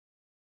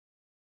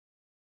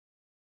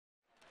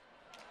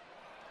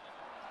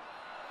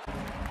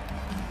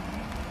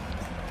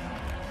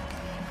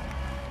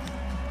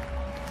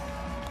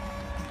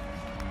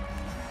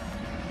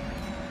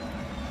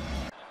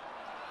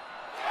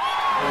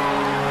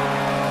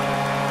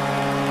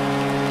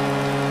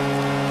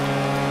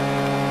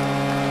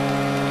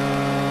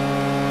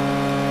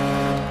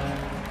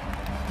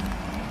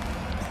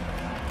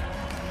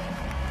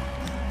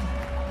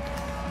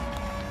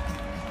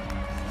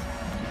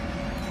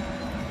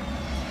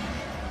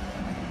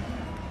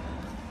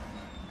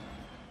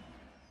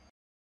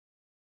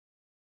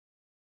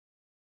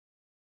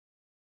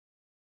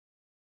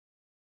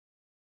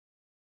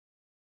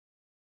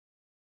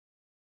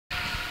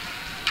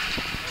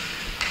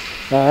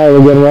Alright,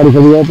 we're getting ready for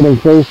the opening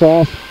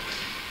face-off.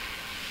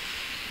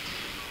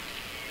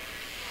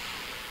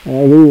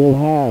 And we will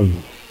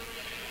have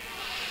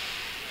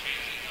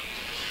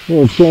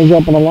we'll change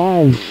up on the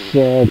lines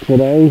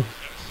today.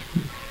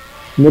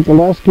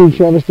 Nikolescu,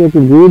 Cheverstick,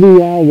 and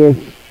Greedy out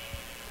with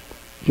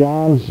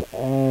Johns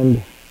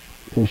and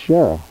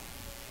Teixeira.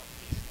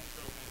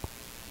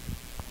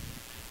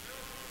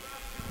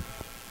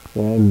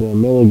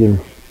 And Milligan.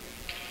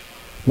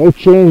 No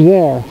change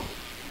there.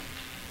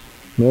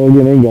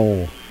 Milligan in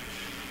goal.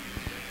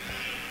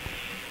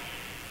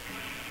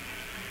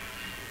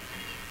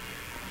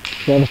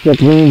 Cheverstick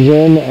leans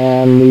in,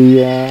 and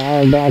the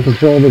Ironbound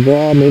control the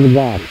draw, moving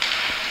back.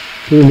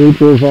 Two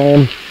neutral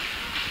zone.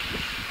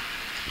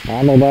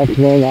 On the left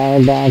wing,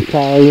 Ironbound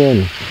carry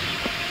in.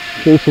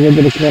 Chasing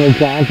into the corner,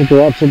 Johns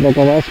interrupts it.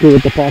 Nikolescu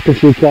with the puck, and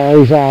she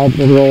carries out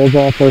and rolls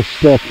off her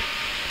stick.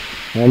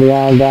 And the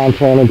Ironbound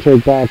trying to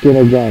take back in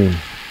again.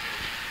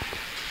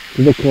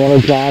 To the corner,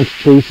 Johns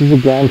chases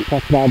again.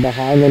 Puck now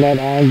behind the net.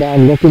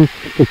 Ironbound looking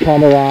to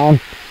come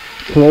around.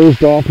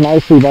 Closed off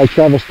nicely by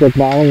Cheverstick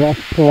now in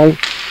left point.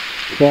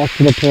 Cross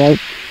to the point.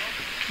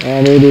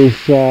 And it is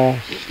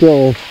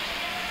still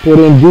put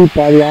in deep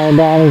by the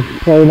Ironbound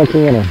play in the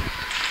corner.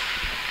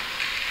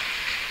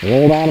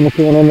 Rolled out of the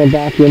corner and then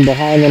back in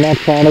behind the net.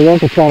 Trying to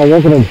work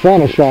it in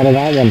front. A shot of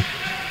that one.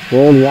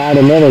 Rolled wide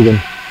of Milligan.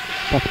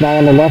 Puck now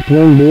on the left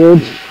wing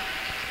boards.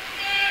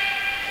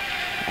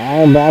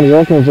 Ironbound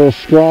working for a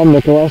scrum.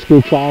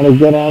 Nikolescu trying to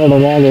get out of the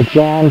one with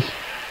Johns.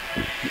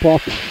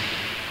 Puck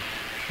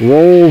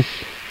rolls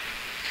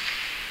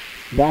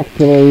back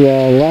to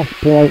the left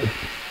point.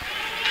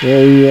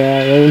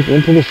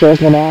 Into the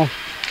circle now.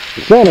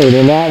 Centered,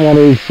 and that one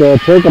is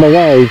taken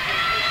away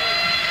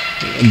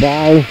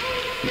by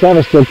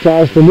Cheverstick.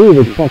 Tries to move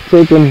it. Puck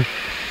taken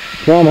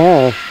from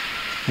her.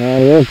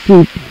 And he'll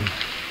keep.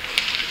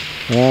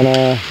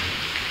 And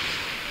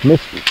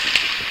missed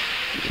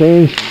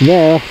change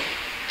there.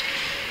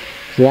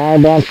 The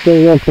Ironbound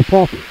still works the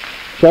puck.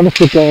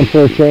 Cheverstick going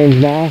for a change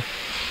now.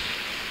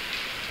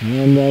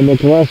 And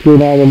Nikolescu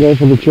now will go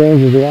for the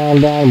change as the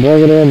Ironbound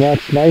bring it in.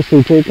 That's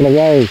nicely taken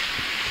away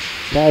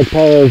by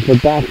Perez,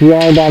 but back to the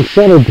Ironbound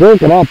center,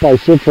 broken up by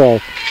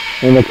Citro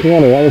in the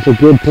corner. That was a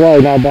good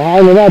play. Now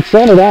behind the net,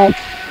 centered out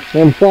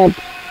in front,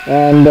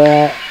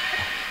 and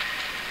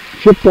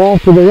chipped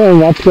off to the ring.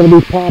 That's going to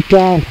be popped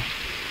out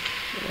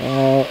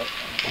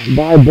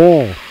by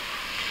Ball.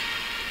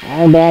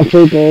 Ironbound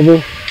take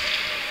over.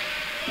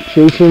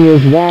 Chasing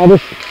is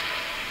wildest.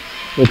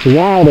 It's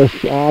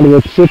wildest on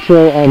with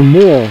Citro and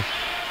Moore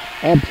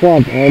up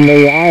front, and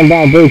the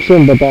Ironbound breaks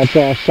in, but that's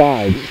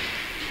offsides.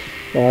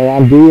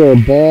 On Dia,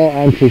 Ball,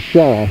 and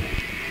Teixeira.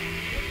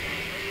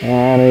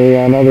 And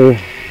another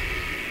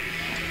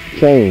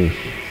change.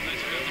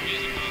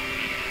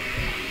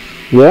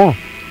 Yeah.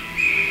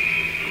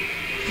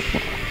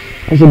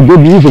 There's some good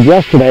music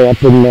yesterday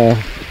up in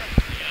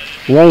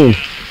Lane.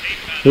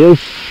 Here's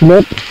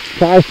Schmidt,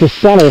 tries to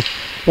center.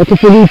 Looking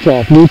for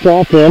Newtoff.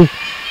 Newtoff in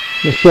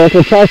the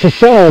circle, tries to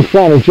center in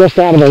front. It's just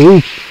out of the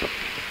reach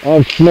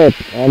of Schmidt.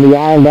 And the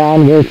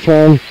Ironbound will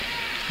turn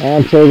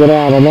and take it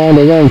out. Along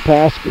the wing,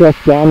 pass quick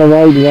down the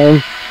right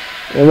wing.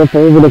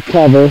 Over the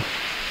cover.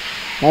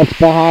 That's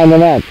behind the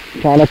net.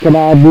 Trying to come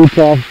out,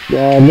 Newtoff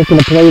looking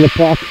to play the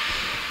puck,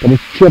 but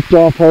it's chipped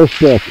off her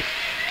stick.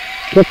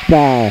 Kick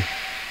now.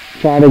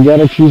 Trying to get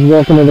it. She's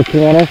working to the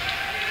corner.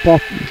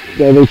 Puck,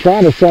 they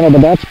try to center,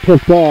 but that's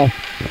picked off.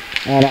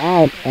 And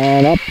out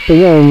and up the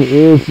wing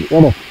is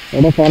Enough.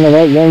 Enough on the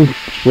right wing,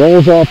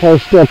 rolls off her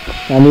stick,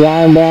 and the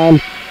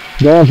Ironbound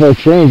going for a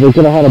change. They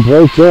could have had a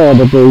break there,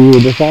 but they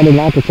decided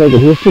not to take it.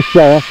 Here's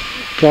Teixeira,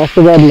 across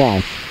the red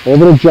line,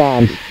 over to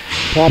Johns,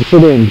 pops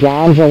it in.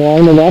 Johns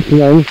along the left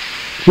wing.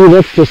 She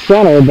looks to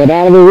center, but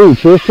out of the reach.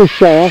 Here's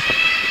Teixeira.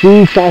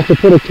 She tries to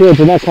put it towards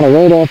the net, kind of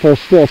rolled off her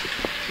stick.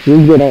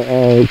 She get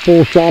a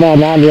full shot on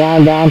now. The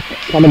Ironbound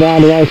coming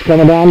down the ice,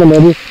 coming down the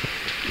middle.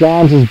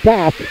 Johns is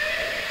back.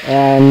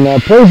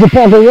 And plays the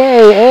puck away.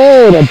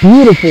 Oh, the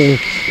beautiful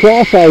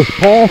cross-ice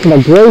pass and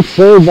a great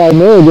save by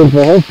Milligan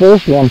for her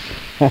first one.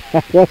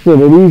 That's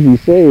an easy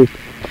save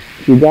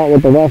she got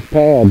with the left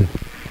pad.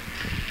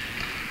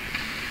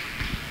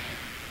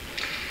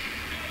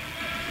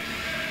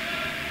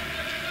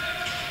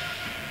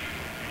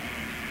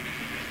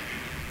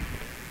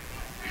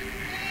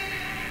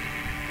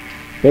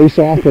 Face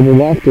off to the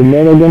left of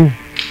Milligan.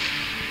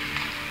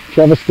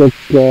 Cheverstick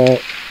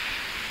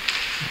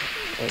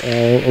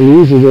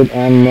loses it,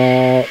 and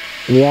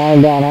the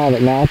Ironbound have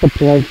it. Now at the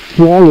point,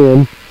 swung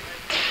in,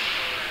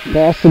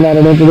 passing at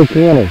it into the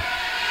corner.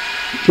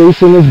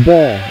 Chasing his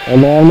Ball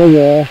along the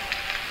wall.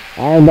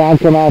 Ironbound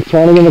come out,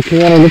 turning in the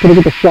corner, looking to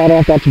get the shot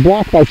off. That's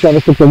blocked by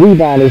Cheverstick. The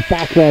rebound is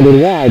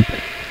backhanded wide.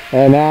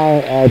 And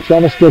now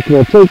Cheverstick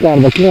will take out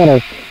of the corner,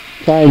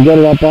 try and get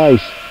it up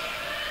ice.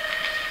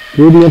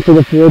 Ruby into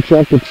the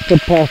forecheck. It's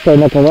slipped past by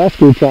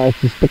Nikolescu, tries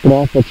to stick it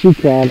off, but she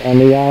can't, and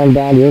the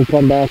Ironbound will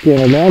come back in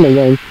along the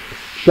wing.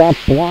 Shot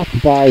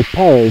blocked by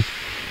Perez.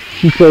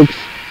 She takes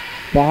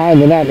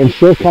behind the net, and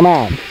she'll come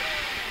out.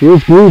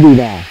 Here's Groovy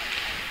now.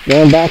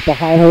 Going back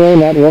behind her own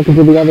net, working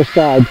to the other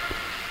side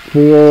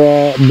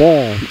for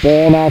Ball.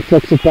 Ball now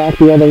flicks it back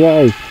the other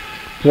way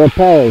for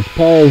Perez.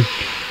 Perez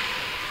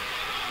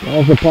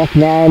has the puck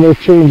now, and they're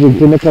changing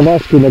to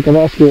Nikolescu.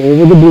 Nikolescu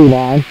over the blue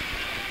line.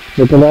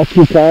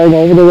 Nikolescu carrying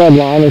over the red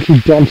line, and she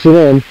dumps it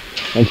in,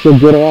 and she'll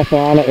get off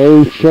on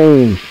a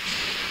change.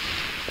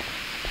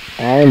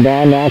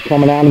 Ironbound now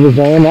coming out of the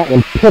zone. That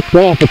one picked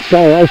off at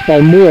center ice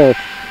by Moore.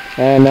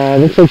 And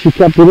looks like she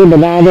kept it in, but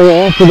now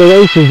they're off to the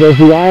races as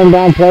the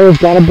Ironbound players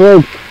got a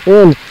break.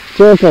 In,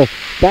 circle,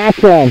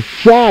 backhand,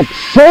 shot,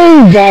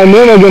 saved by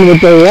Milligan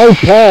with the right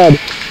pad.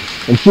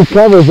 And she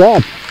covers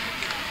up.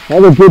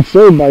 Another good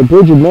save by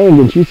Bridget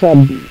Milligan. She's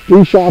had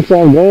 3 shots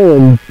on goal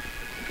and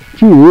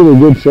 2 really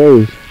good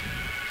saves.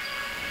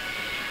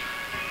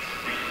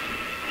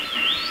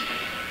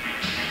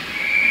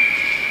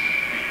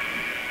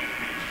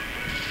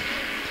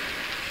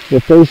 The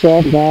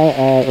face-off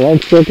now,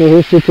 right circle,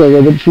 here's Citro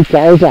with it, she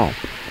carries out.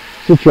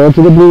 Citro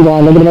to the blue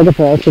line, looking to make a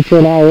pass.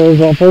 Citro now rolls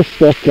off her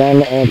stick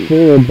and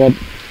forward, but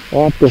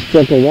off the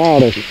stick of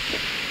Wilder.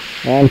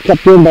 And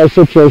kept in by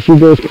Citro, she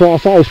goes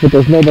cross ice, but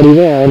there's nobody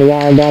there, and the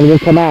Ironbound will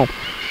come out.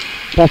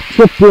 Puck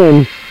chipped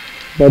in,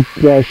 but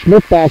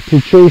Schmidt back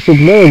to chase it,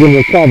 Milligan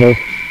recover,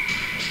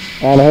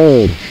 and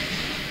hold.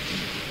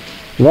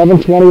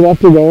 11:20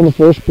 left to go in the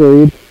first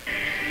period,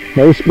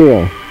 no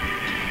score.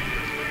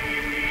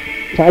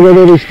 Tiger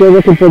Lilies still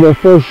looking for their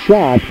first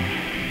shot.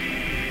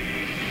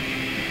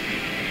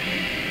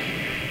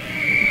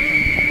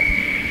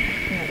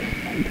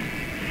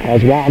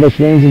 As Wilder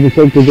swings in to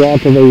take the draw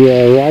to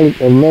the right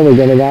of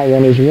Milligan, and that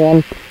one is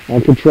won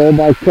and controlled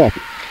by Cook.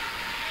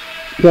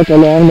 Cook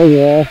along the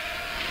wall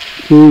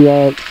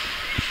to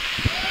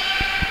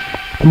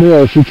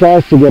Moore. She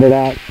tries to get it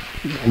out,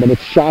 but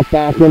it's shot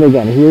back in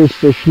again. Here's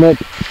the Schmidt.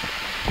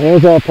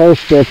 Here's our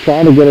post stick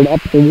trying to get it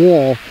up the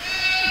wall,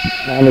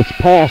 and it's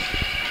past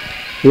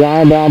the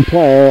Ironbound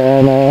player,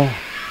 and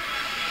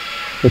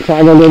the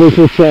Tiger Lilies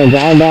will change.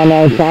 Ironbound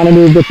now trying to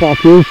move the puck.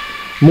 Here's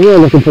Moore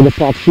looking for the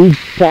puck. She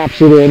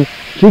taps it in.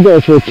 She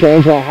goes for a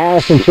change while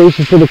Harrison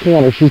chases to the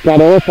corner. She's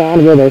got Olaf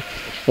on with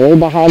her. All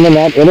behind the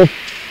net. Olaf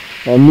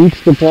meets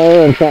the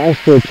player and tries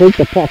to take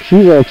the puck. She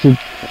works it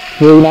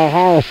through now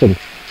Harrison.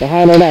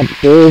 Behind her net.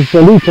 There's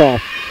Lutov.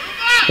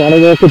 Trying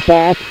to work it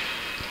back.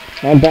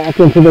 And back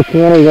into the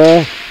corner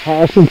there.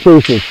 Harrison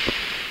chases.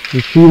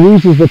 She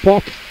loses the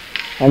puck.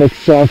 And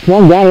it's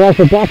flung down right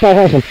for blocked by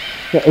Harrison.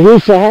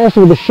 Here's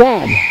Harrison with a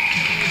shot.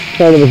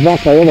 Sorry, it was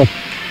blocked by Olaf.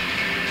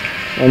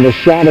 And the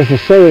shot is a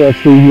save.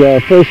 That's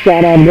the first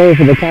shot on goal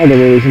for the Tiger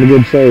Lilies, and a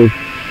good save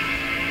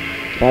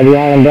by the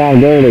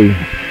Ironbound goalie.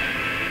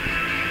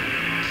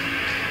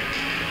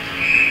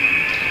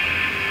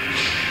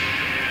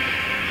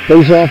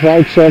 Face off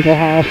right circle,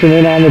 Harrison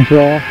in on the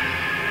draw.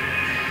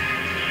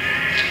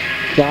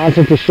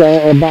 Johnson to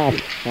show back.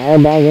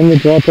 Ironbound in the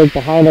draw, take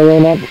behind the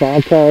own net, try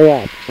and carry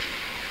out.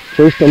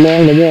 Chased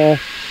along the wall,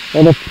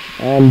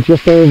 and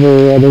just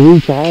over the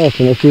reach of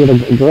Harrison. If she would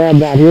have grabbed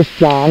that, here's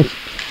Johns.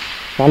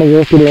 Trying to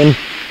work it in.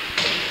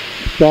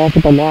 Off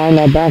at the line,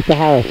 now back to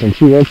Harrison.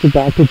 She works it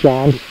back to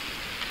Johns.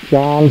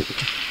 Johns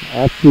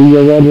at the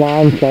red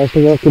line, tries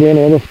to work it in.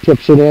 Olaf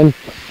tips it in.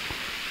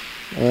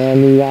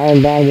 And the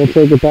Ironbound will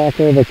take it back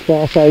over.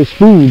 Cross ice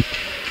feed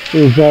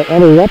is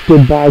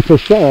interrupted by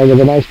Teixeira with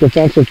a nice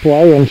defensive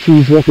play, and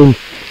she's looking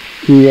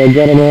to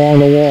get him along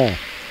the wall.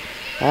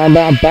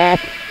 Ironbound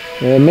back.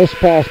 A missed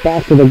pass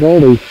back to the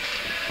goalie.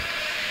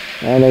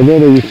 And the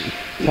Lilies,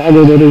 Tiger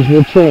Lilies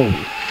will change.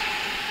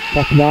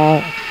 Puck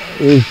now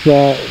is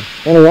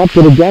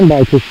interrupted again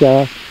by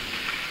Teixeira.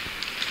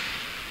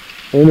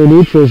 In the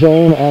neutral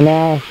zone, and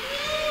now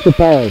to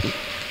Perez.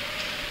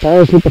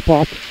 Perez with the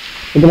puck.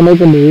 They're going to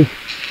make a move.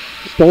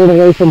 Stolen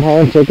away from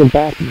her and taken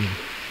back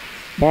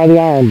by the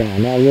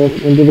Ironbound. Now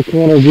look into the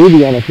corner,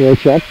 Ruby on a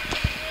forecheck.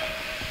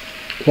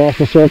 Across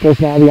the circles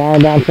now, the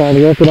Ironbound trying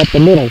to work it up the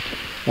middle.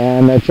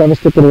 And Trevor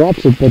Stick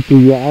interrupts it, but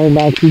the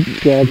Ironbound keeps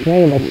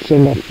playing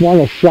and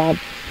flung a shot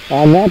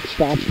on that,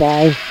 stopped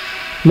by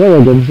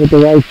Milligan with the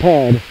right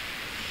pad.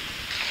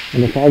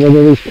 And the Tiger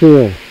Lilies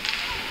clear.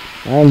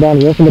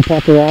 Ironbound working the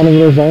puck around in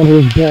their zone.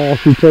 Here's Ball.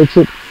 She takes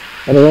it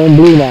at her own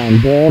blue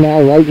line. Ball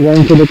now right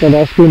wing to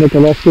Nikolescu.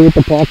 Nikolescu with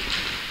the puck.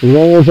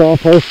 Rolls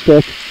off her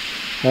stick.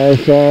 As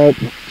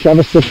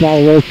Trevor Stick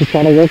now works to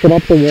try to work it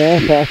up the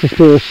wall. Passes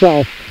to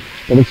herself.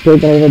 But it's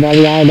taken over by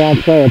the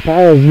Ironbound player.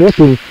 Power is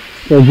looking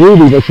for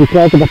Ruby, but she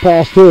can't get the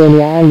pass through, and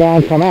the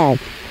Ironbound come out.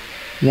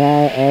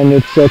 Now, and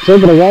it's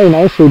taken away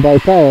nicely by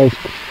Perez.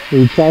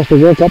 He tries to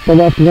work up the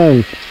left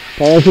wing.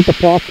 Perez with the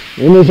puck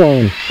in his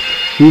zone.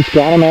 She's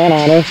got a man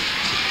on her.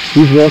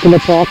 She's working the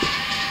puck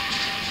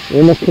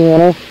in the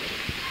corner.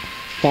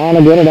 Trying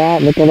to get it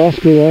out.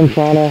 Nikolescu in,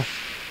 trying to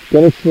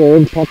get it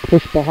through. Puck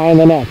pushed behind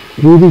the net.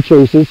 Ruby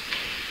chases.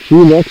 She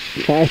looks,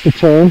 tries to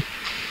turn.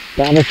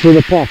 Battles for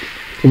the puck.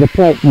 To the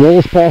point,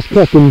 rolls past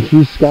Cook, and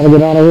she's got to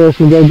get on her horse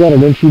and go get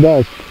it, and she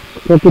does.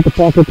 Cook with the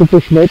puck looking for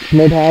Schmidt.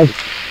 Schmidt has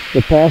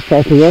the pass,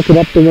 tries to work it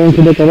up the wing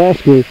to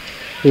Nikolescu,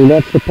 who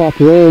lets the puck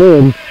roll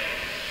in,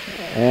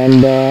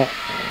 and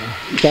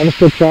Travis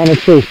Stick trying to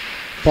chase.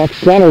 Puck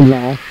centered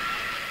now.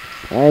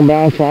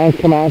 Ironbound trying to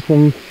come out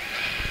from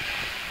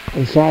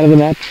inside of the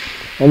net.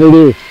 And they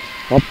do.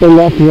 Up the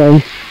left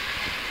wing.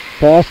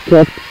 Pass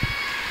kicked.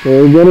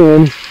 They get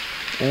in.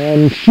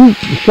 And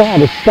shot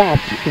is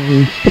stopped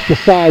and stick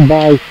aside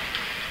by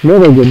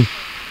Milligan.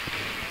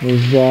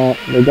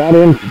 They got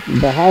in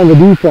behind the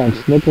defense.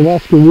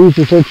 Nikolescu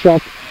uses her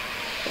check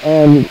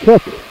and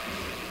kick.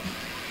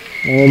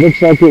 And it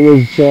looks like it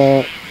was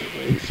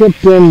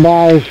chipped in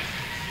by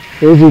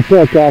Izzy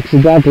Cook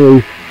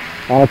accidentally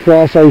on a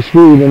cross ice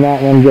feed, and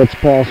that one gets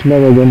past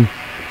Milligan.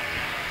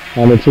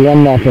 And it's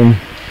 1-0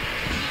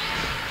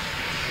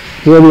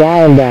 for the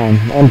Ironbound.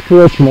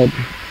 Unfortunate,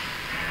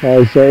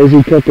 as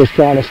Izzy Cook is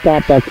trying to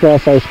stop that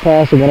cross ice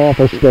pass and went off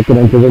her stick and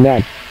into the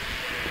net.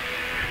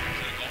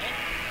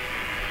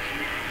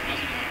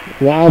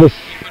 Wildest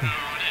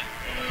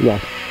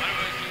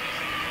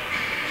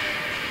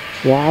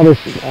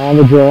on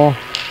the draw.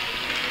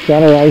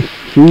 Center ice.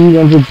 She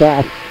runs it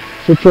back.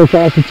 Citro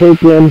tries to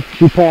take in.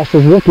 She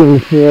passes looking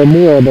for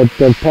Moore, but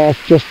the pass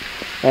just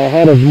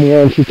ahead of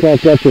Moore and she can't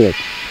get to it.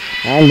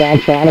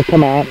 Ironbound trying to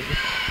come out.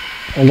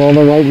 Along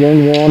the right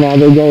wing wall. Now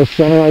they go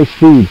center ice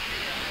feed.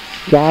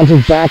 Johns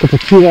is back. It's a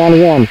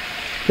 2-on-1.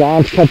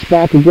 Johns cuts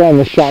back again.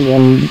 The shot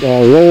one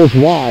rolls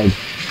wide.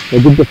 A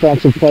good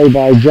defensive play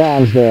by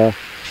Johns there.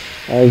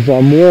 As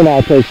Moore now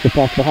takes the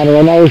puck behind her.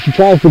 And now she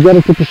tries to get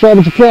it to Pashad,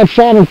 but she can't.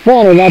 Shot in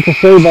front, and that's a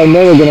save by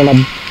Milligan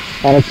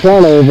on a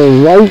turnover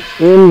right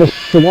in the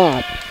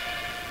slot.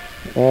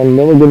 And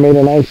Milligan made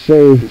a nice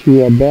save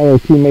to bail her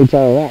teammates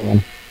out of that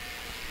one.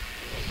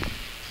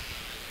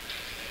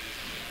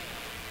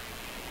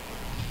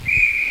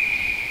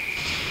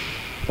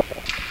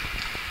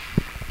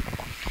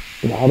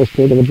 Now the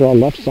straight of the draw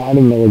left side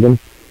of Milligan.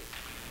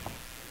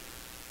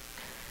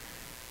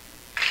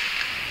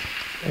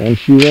 And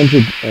she runs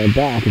it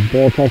back. The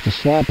ball tries to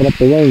slap it up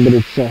the wing, but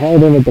it's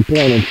held in at the point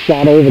and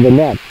shot over the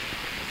net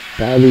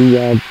by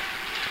the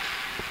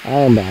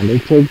Ironbound. They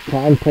take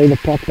time, play the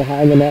puck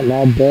behind the net.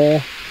 Now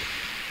ball.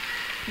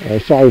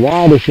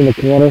 Wildish in the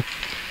corner.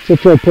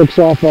 Citro picks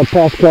off a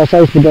pass cross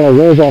ice, but then it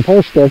rolls off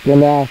her stick,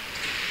 and now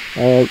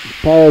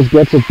Perez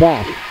gets it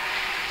back.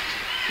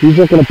 She's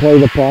looking to play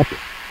the puck.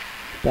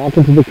 Back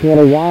into the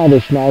corner.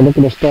 Wildish now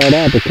looking to start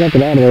out. They can't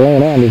get out of their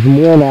own end. There's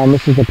more now.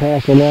 Misses the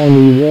pass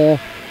along the wall.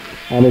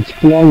 And it's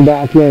flung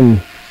back in.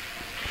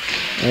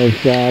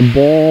 It's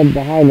ball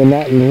behind the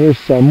net, and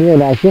here's Moore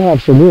now. She'll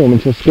have some room,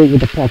 and she'll skate with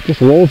the puck. Just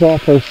rolls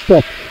off her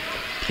stick.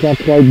 Can't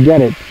quite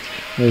get it.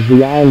 As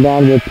the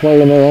Ironbound will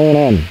play in their own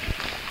end.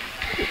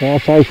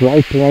 Cross ice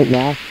right point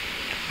now.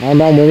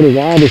 Ironbound moving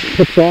around. Just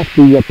picks off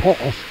the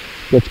pass.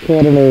 Gets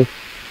caught in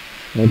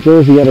her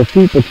jersey at her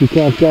feet, but she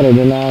can't get it.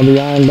 And now the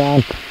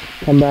Ironbound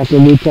come back to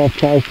Newtoff,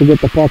 tries to get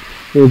the puck.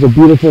 There's a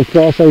beautiful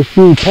cross ice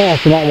feed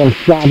pass, and that one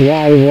shot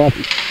wide and left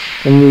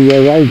in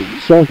the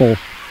right circle,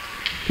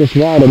 just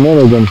wide of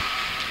Milligan,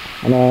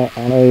 on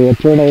a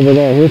turnover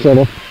there. Here's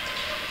it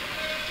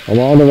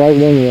along the right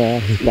wing,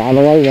 down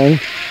the right wing,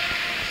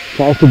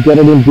 tries to get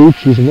it in deep.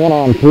 She's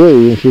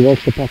 1-on-3, and she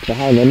works the puck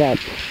behind the net,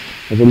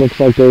 as it looks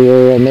like they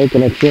were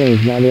making a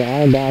change. Now the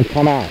Ironbound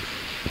come out,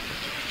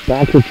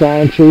 back to try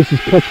and chase. His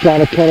Cook trying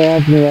to cut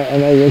off,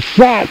 and a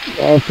shot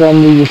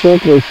from the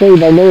circle is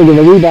saved by Milligan.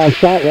 The rebound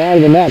shot right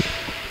of the net.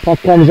 Puck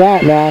comes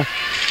out now,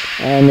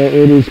 and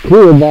it is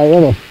cleared by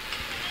Emmett.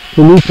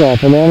 To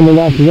Newtoff, and on the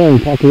left wing,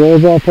 puck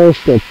rolls off her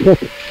stick.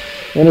 Cook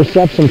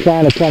intercepts him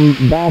trying to come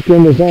back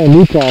in the zone.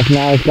 Newtoff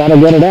now has got to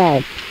get it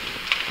out,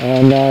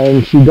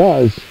 and she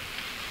does.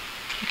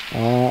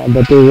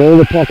 But they roll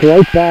the puck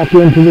right back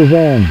into the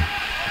zone.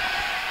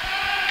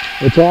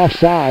 It's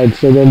offside,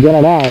 so they'll get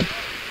it out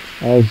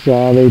as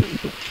they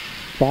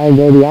try and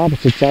go the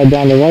opposite side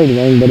down the right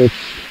wing, but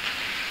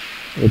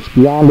it's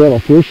beyond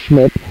it. Here's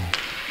Schmidt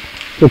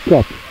to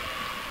Cook.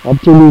 Up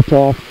to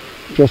Newtoff,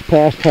 just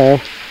past her.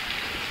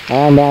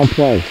 Ironbound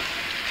play.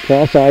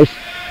 Cross ice.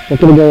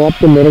 Looking to go up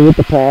the middle with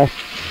the pass.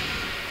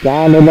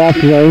 Down the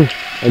left wing.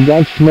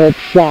 Against Schmidt.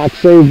 Shot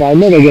saved by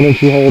Milligan, and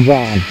she holds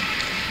on.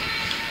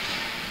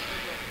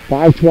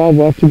 5:12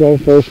 left to go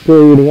first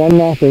period.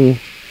 1-0.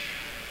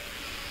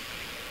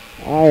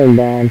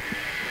 Ironbound.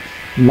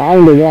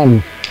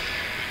 9-1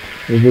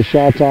 is the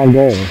shots on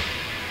goal.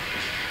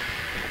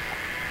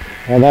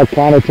 And that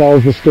kind of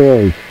tells the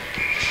story.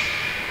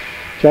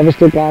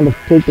 Chevistick on to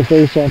take the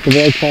face off the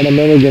right side of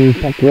Milligan.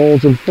 Puck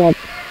rolls in front,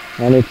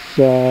 and it's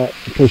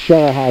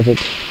Teixeira has it,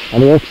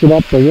 and works it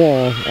up the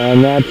wall,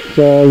 and that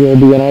will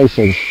be an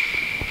icing.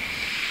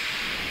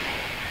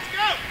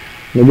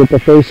 They get the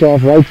face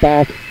off right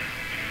back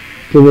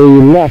to the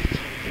left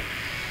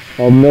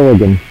of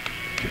Milligan.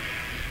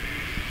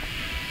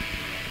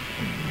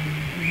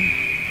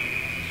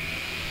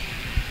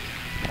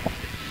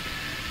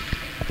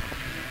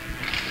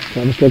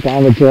 Chevistick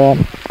on the draw.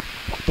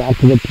 Back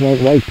to the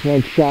point, right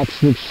point shot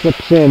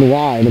slips in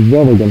wide of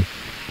Milligan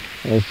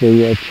as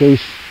they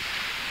chase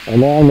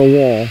along the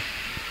wall.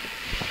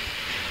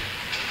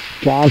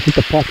 Johns with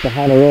the puck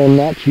behind her own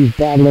net. She's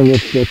battling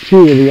with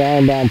two of the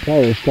Ironbound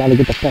players, trying to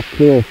get the puck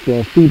clear for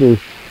a feeder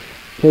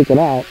taken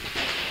out.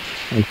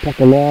 and puck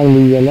along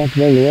the left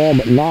wing wall,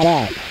 but not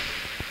out.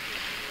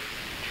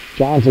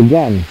 Johns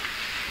again.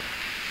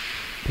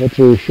 Puts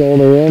her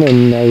shoulder in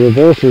and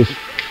reverses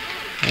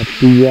at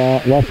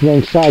the left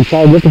wing side.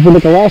 Trying looking for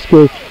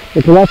Nikolescu.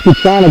 Nikolescu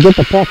trying to get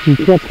the puck. She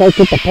can't quite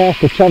get the pass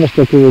to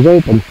Chevastik, who was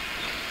open.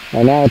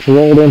 And now it's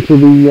rolled into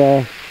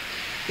the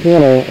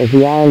corner as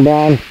the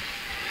Ironbound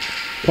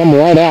come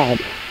right out.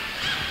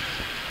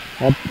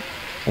 Up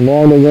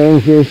along the wing,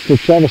 here's the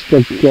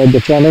Chevastik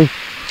defending.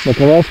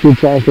 Nikolescu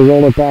tries to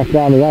roll it back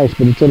down the ice,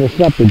 but it's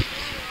intercepted.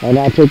 And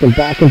now taken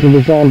back into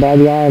the zone by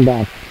the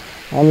Ironbound.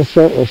 On the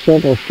circle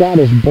shot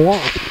is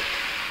blocked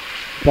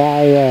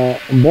by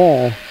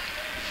Ball.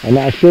 And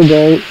now she'll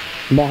go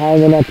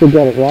behind the net to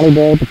get it. Ronnie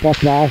Ball with the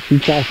puck now. She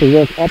tries to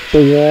work up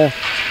the wall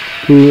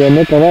to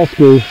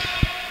Nikolescu.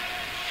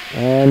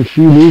 And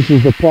she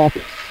loses the puck.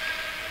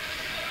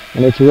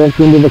 And it's worked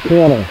into the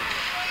corner.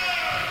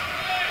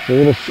 So a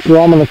little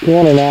scrum in the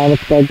corner now.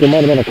 Looks like there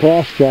might have been a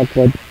cross check,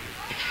 but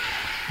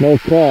no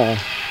call.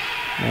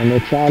 And they're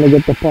trying to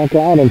get the puck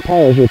out, and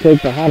Pires will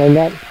take behind her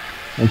net.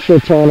 And she'll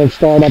turn and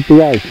start up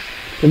the ice.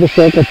 To the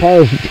circle,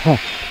 Pires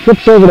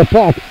trips over the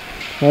puck.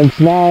 And it's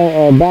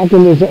now back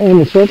in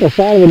the circle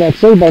side of the net.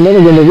 Saved by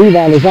Milligan. The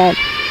rebound is out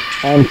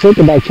and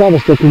taken by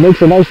Chevastik, who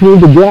makes a nice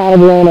move to get out of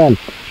her own end.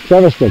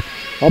 Chevastik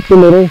up the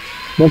middle,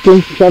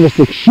 looking.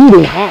 Chevastik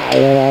shooting high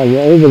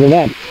over the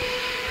net.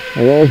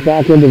 It rolls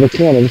back into the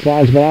corner. This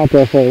line's been out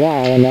there for a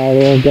while, and now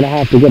they're going to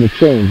have to get a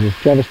change as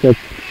Chevastik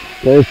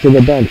goes to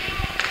the bench.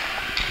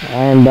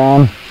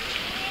 Ironbound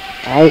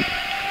out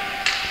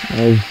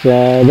as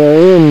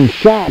they're in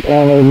shot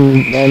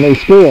and they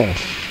score.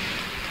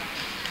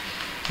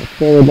 The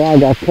forward line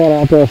got caught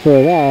out there for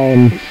a while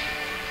and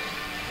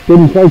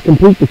didn't quite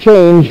complete the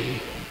change.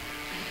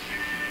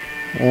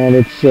 And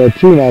it's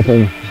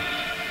 2-0.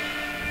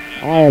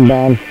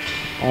 Ironbound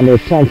on their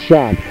 10th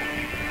shot.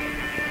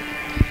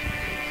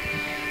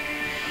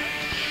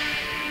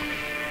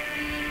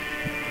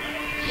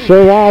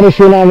 So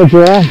Wildish in on the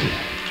draw.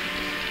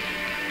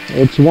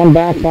 It's one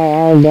back by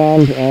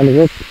Ironbound and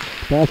Rick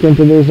back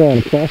into their zone.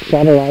 Across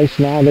center ice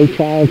now. They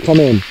try and come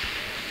in.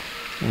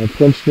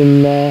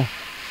 Princeton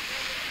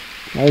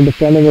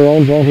defending their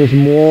own zone. Here's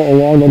Moore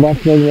along the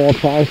left wing wall.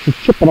 Tries to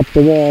chip it up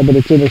the wall, but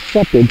it's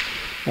intercepted.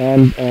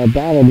 And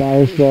battled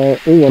now.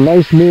 A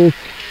nice move.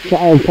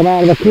 Try and come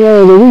out of the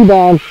corner of the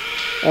rebound.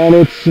 And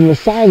it's in the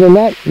side of the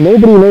net.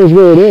 Nobody knows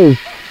where it is.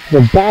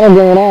 There's a battle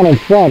going on in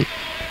front.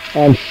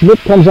 And Schmidt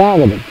comes out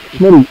with it.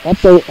 Schmidt up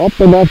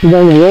the left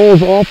wing,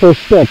 rolls off her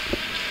stick.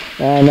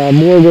 And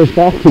Moore goes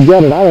back to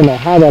get it. I don't know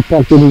how that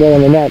puck didn't go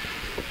in the net.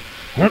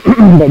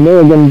 But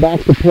Milligan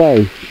back to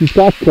play. She's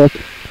got Cook.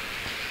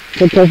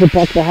 Cook has the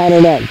puck behind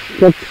her net.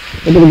 Cook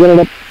looking to get it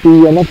up the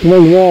left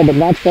wing wall, but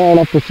not far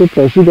enough for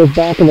Sitko. She goes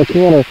back in the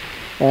corner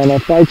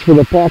and fights for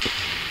the puck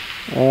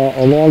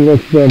along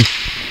with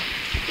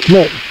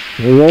Schmidt.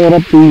 They roll it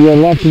up the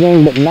left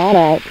wing, but not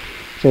out.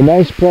 So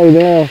nice play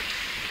there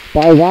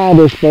by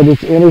Wildish, but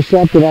it's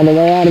intercepted on the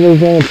way out of his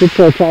zone.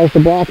 Sitko tries to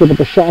block it, but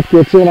the shot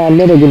gets in on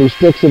Milligan. He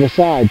sticks it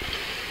aside.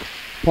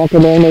 Puck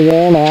along the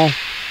wall now.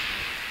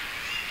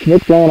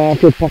 Schmidt going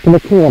after it, puck in the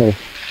corner.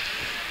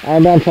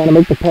 Ironbound trying to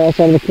make the pass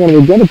out of the corner.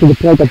 They get it to the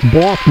point that's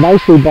blocked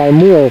nicely by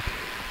Moore,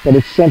 but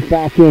it's sent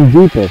back in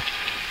deeper.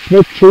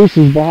 Schmidt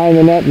chases behind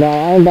the net now.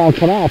 Ironbound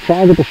come out,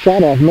 trying to get the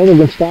shot off.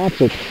 Milligan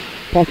stops it.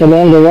 Puck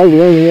along the right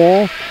wing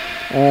wall,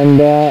 and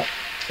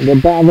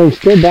they're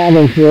still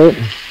battling for it.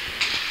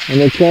 And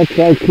they can't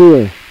quite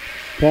clear.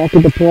 Back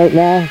at the point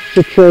now.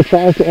 Sitko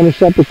tries to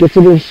intercept it, gets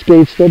it in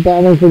skates, still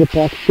battling for the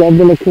puck,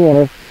 shoved in the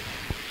corner.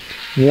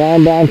 The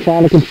Ironbound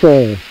trying to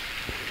control it.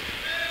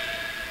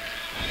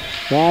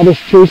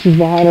 Wildish chases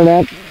behind her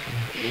net.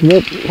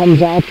 Schmidt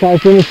comes out, tries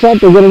to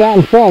intercept it, get it out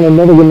in front, and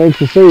Milligan makes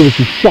the save.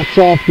 She shuts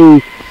off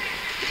the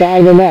side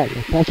of the net.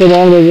 Puck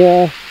along the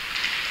wall.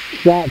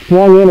 Shot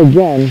flung in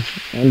again,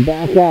 and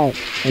back out.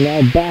 And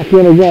now back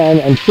in again,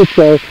 and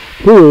Sitko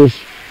clears.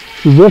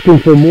 She's looking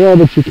for more,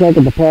 but she can't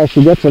get the pass.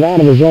 She gets it out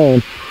of the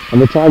zone.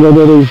 And the Tiger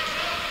Lilies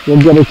will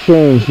get a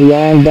change. The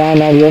Ironbound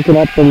now working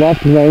up the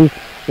left wing.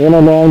 In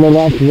along the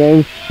left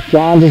wing.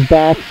 Johns is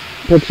back.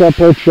 Picks up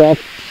her check.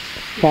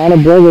 Trying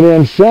to bring it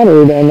in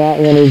centered. And that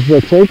one is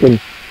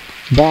taken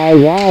by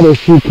Wildish.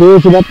 She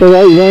clears it up the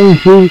right wing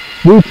to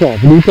Lutov.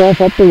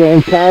 Lutov up the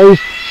wing. Carries.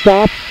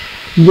 Stops.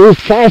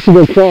 Tries to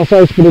go cross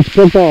ice, but it's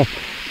picked off.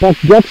 Puck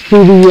gets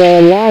to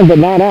the line, but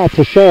not out.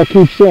 Teixeira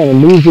keeps in and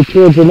moves it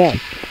towards the net.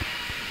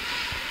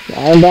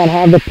 Ironbound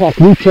have the puck.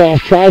 Lutov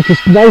tries to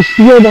nice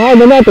steal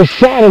behind the net. The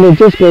shot and it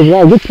just goes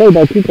wide. Good play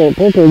by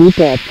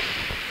Lutov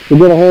to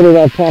get a hold of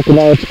that puck, and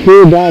now it's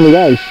cleared down the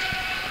ice.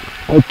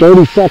 With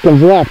 30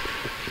 seconds left.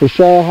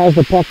 Teixeira has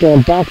the puck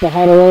going back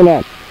behind her own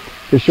net.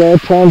 Teixeira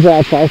turns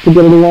out, tries to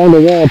get it along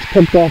the wall. It's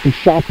picked off and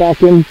shot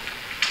back in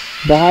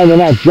behind the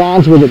net.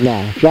 Johns with it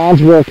now.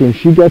 Johns working.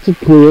 She gets it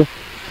clear.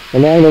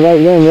 Along the right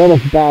wing,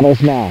 Lilith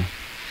battles now.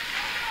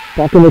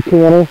 Puck in the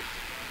corner.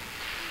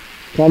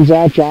 Comes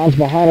out, Johns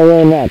behind her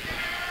own net.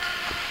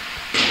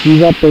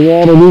 She's up the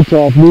wall to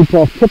Lutov.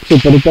 Lutov tips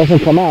it, but it doesn't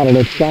come out, and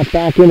it's shot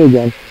back in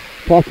again.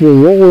 Puck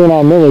will roll in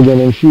on Milligan,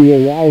 and she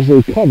will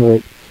wisely cover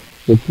it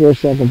with 4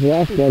 seconds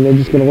left, and they're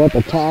just going to let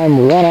the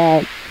time run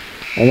out,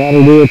 and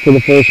that'll do it for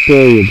the first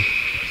period.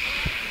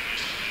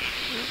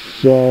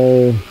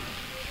 So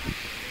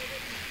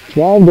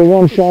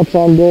 12-1 shots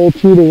on goal,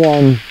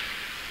 2-1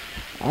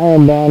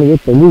 Ironbound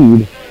with the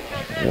lead.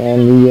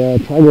 And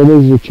the Tiger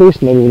Lilies are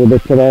chasing it a little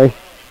bit today.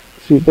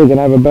 See if they can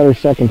have a better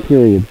second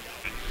period.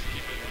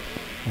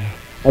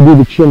 I'll do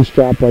the chin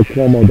strap like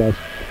Cuomo does.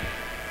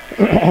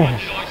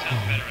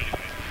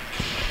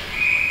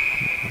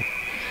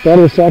 Start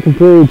of the second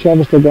period,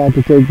 Chevister got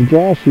to take the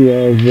draw. She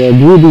has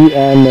Druby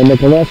and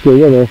Nikolescu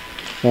with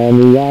her.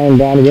 And the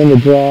Ironbound win the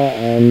draw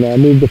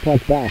and move the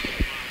puck back.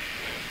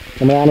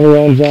 Coming out of her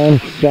own zone,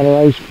 center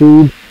ice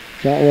feed.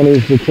 That one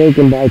is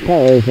taken by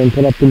Perez and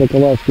put up to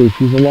Nikolescu.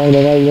 She's along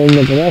the right wing.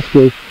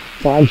 Nikolescu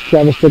finds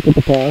Chevister at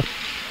the pass.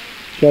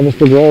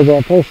 Chevister rolls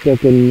off her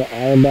stick and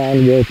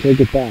Ironbound will take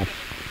it back.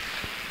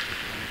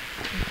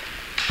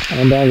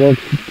 Ironbound goes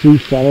to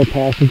center,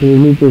 pass into the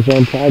neutral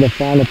zone, trying to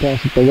find the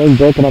pass at the wing,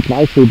 broken up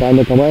nicely by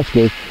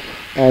Nikolescu.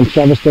 And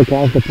Chevister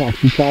has the puck.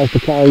 She tries to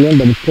carry in,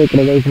 but it's taken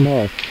away from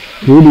her.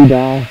 Rudy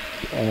now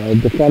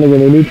defending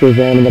in the neutral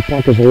zone, and the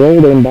puck is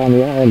rolled in by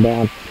the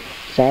Ironbound.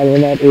 Side of the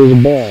net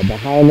is Ball.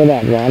 Behind the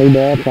net, Ronnie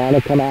Ball trying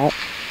to come out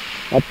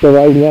up the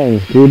right wing.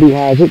 Ruby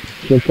has it.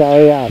 She'll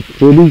carry out.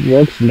 Ruby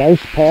works.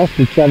 Nice pass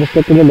to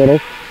Chevister in the middle.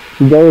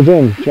 She goes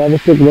in.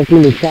 Chevister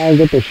looking to try and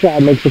get the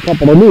shot. Makes a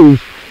couple of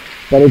moves,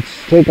 but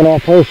it's taken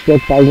off her stick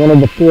by one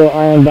of the 4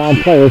 Ironbound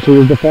players who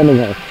was defending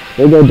her.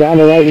 They go down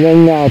the right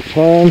wing now.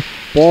 Turn.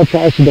 Ball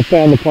tries to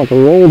defend. The puck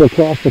rolled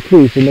across the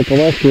crease. And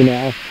Nikolescu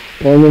now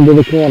going into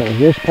the corner.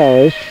 Here's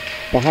Perez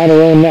behind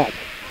her own net.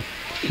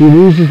 She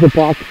loses the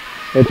puck.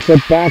 It's put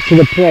back to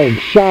the plate.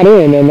 Shot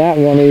in, and that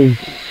one is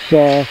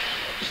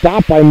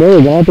stopped by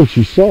Milligan. I don't think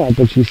she saw it,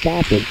 but she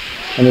stopped it.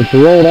 And it's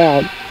rolled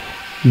out.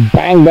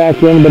 Bang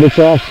back in, but it's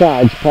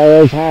offsides.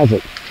 Perez has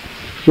it.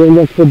 She'll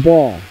look for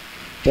Ball.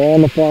 Ball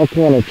in the far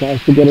corner.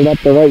 Tries to get it up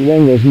the right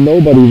wing. There's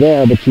nobody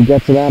there, but she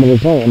gets it out of the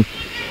zone.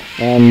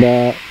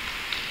 And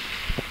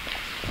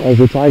as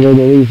the Tiger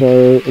Lilies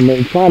are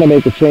trying to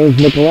make a change,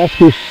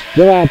 Nikolescu's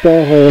still out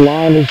there. Her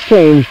line has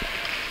changed,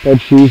 but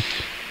she's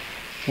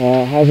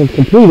hasn't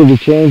completed the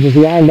change as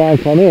the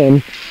Ironbound come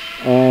in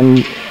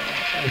and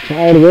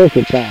try to work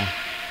it now.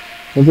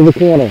 Into the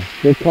corner.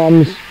 Here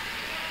comes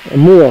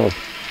Moore.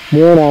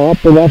 Moore now up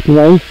the left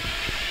wing.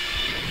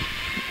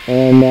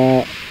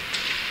 And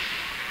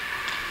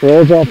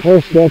rolls off her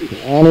stick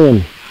and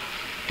in.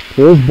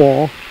 Here's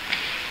Ball.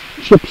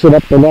 Chips it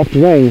up the left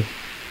wing.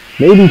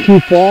 Maybe too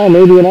far,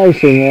 maybe an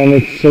icing, and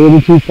it's a little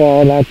too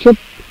far on that chip.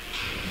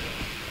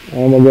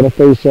 And we'll get a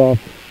face off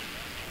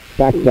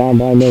back down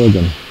by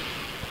Milligan.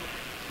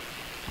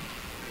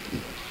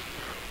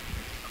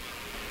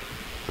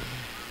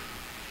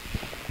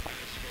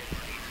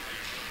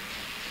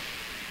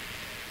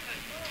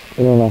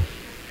 I don't know.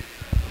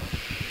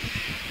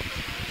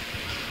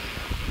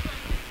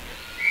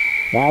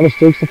 Alice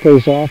takes the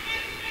face off.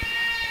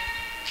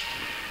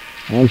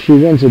 And she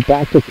wins it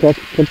back to Cook.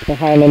 Cook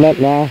behind the net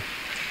now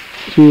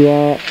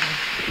to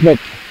Schmidt.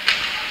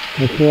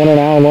 The corner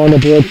now along the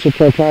board.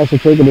 Citro tries to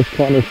take it. This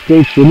corner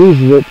straight. She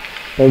loses it.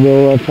 They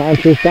will try and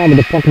chase down with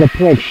the puck in the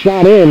point.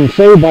 Shot in.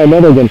 Saved by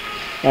Milligan.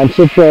 And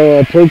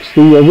Citro takes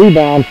the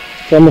rebound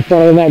from the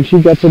front of the net.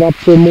 She gets it up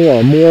to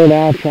Moore. Moore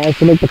now tries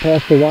to make the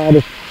pass to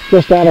Wilder.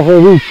 Just out of her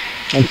reach,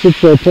 and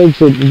Citro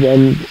takes it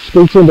and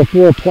skates into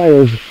 4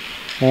 players,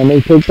 and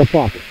they take the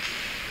puck.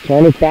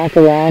 Turn it back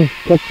around,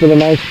 Cook for the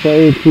nice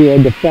play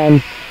to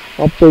defend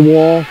up the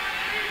wall.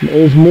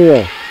 There's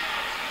Moore.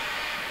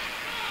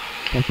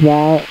 Up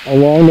now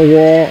along the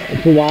wall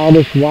to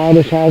Wildish.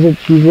 Wildish has it.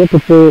 She's looking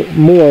for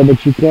Moore,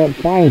 but she can't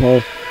find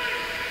her.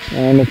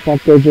 And the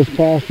puck they just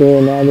passed her,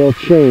 and now they'll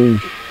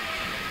change.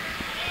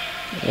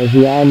 As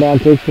the Ironbound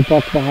takes the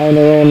puck behind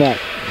their own net.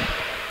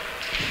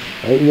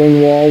 Right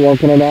wing wall,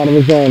 working it out of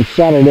his own.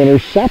 Centered,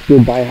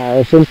 intercepted by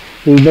Harrison,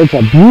 who makes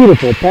a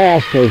beautiful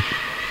pass to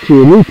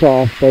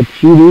Lutov, but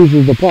she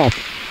loses the puck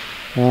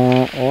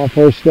off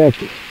her stick.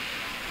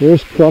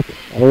 Here's Cook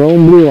at her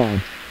own blue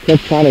line.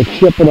 Cook trying to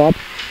chip it up,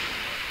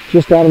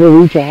 just out of the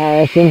reach of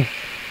Harrison.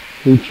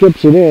 He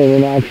chips it in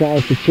and now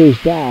tries to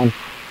chase down,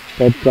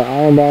 but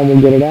Ironbound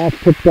will get it out,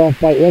 picked off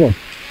by Iliff.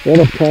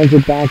 Iliff turns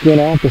it back in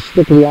off the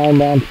stick of the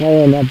Ironbound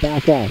player and that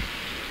back out.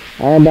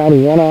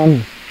 Ironbound one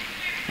on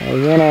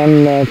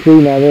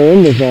 3 now. They're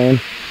in the zone,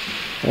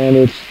 and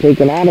it's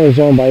taken out of the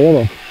zone by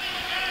Iliff.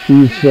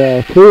 She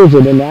clears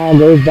it and now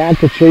goes back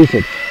to chase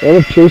it.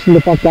 Iliff chasing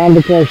the puck down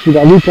the corner. She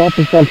got looped off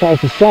in front, tries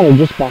to center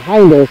just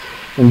behind her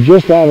and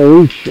just out of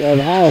reach of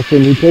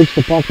Harrison. He takes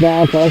the puck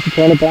down, tries to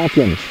turn it back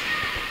in.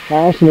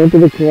 Harrison into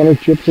the corner,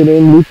 chips it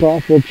in.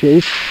 Lutov will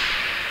chase.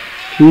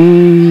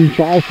 She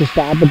tries to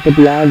stop it, but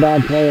the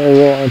Ironbound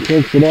player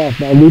takes it off.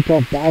 Now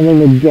Lutov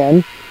battling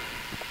again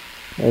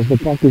as the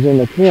puck is in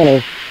the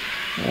corner.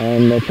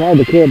 And they tried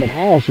to clear, but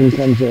Harrison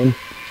comes in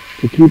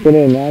to keep it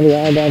in. Now the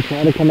Ironbound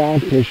trying to come out.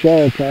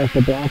 Teixeira tries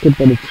to block it,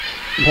 but it's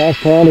past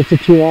her, and it's a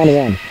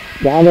 2-on-1.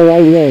 down the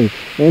right wing,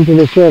 into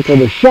the circle,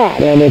 the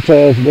shot, and it's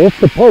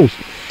the post.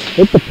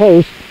 Hit the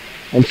post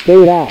and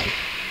stayed out.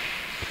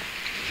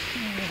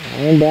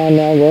 Ironbound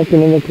now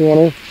working in the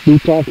corner.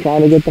 Utah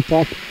trying to get the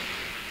puck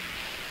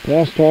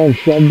past her and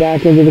shoved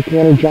back into the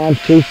corner. Johns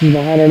chases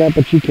behind her net,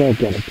 but she can't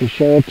get it.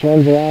 Teixeira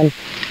turns around.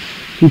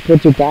 She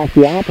puts it back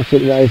the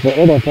opposite way for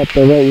Illich up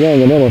the right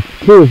wing, and Illich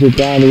clears it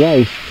down the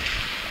ice.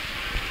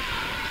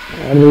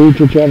 And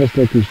Lucha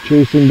Trevestik is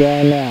chasing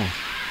down now.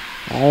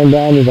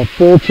 Ironbound, there's a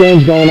full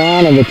change going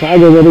on, and the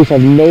Tiger Lilies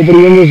have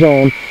nobody in the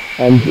zone,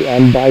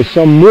 and by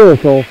some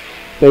miracle,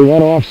 they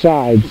went off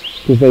sides,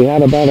 because they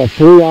had about a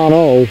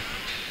 3-on-0.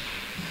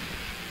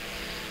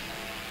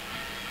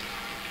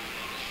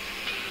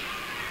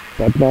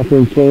 But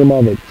nothing came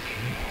of it.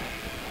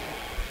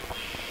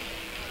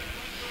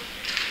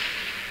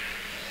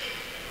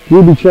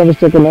 Ruby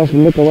Trevestik and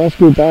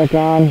Nicolescu back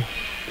on.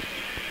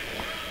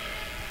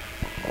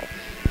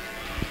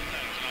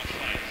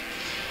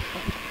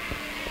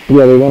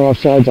 Yeah, they went off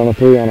sides on a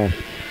 3-on-0.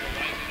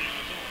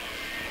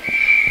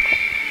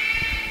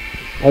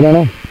 I don't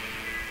know.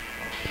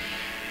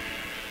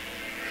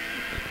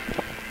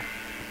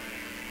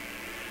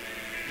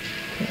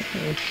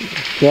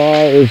 Draw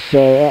is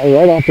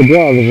right off the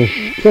draw. There's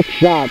a quick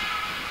shot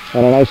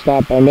and a nice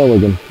stop by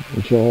Milligan,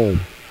 and she'll hold.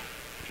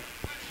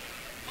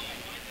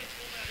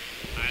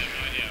 I have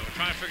no idea. We're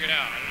trying to figure it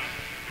out. I don't know.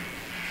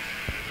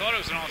 I thought it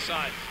was an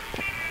offside.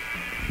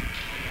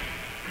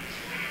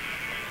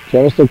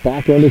 Trevestik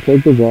back in to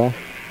take the draw.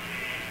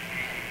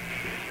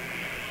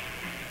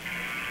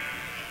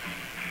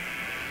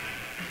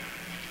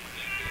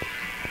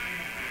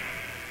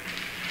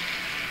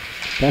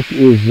 That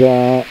is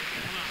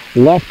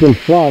left in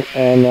front,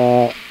 and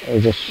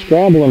there's a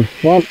scramble in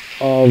front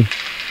of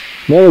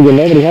Milligan.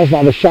 Nobody has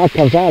now. The shot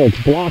comes out. It's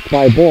blocked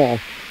by Ball,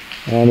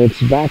 and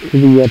it's back to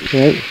the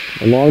point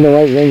along the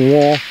right wing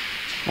wall.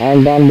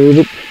 Ironbound move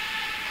it.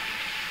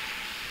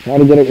 Try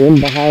to get it in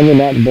behind the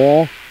net.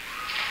 Ball.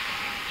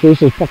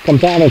 Chase's puck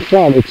comes out in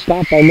front. It's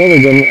stopped by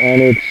Milligan,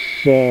 and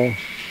it's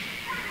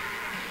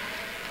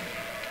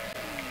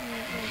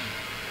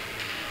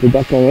did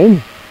that go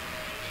in?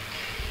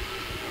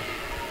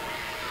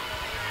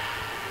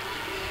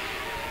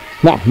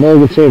 No,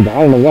 Milligan saved it.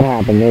 I don't know what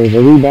happened. There was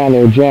a rebound.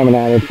 They were jamming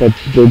at it, but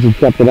they just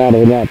kept it out of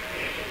the net.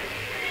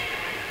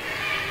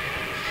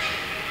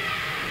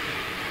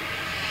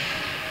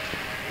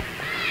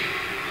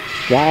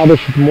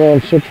 Wildish, Moore,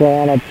 and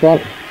Citro on up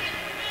front.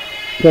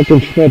 Cook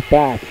and Schmidt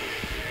back.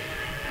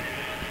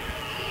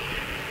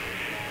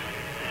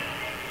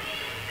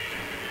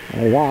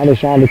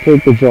 Wildish on to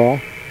take the draw.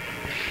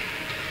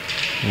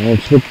 And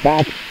Schmidt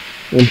back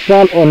in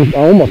front, and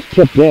almost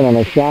tipped in on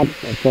a shot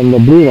from the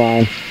blue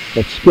line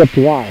that skipped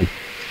wide.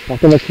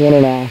 Back in the corner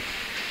now.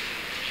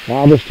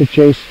 Wildish to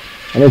chase,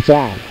 and it's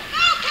out.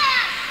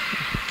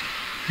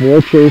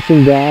 Moore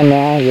chasing down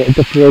now.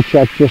 The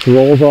forecheck just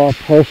rolls off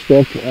her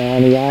stick,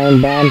 and the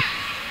Ironbound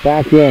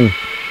back in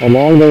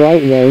along the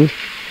right wing.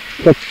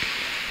 Cook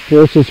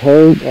forces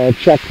her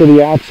check to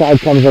the outside,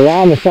 comes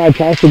around the side,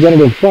 tries to get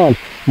it in front.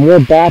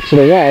 Moore bats it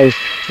away,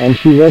 and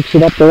she works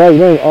it up the right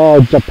wing.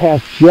 Oh, it's a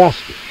pass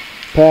just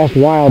past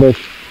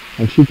Wildish,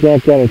 and she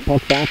can't get it.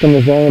 Puck back in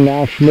the zone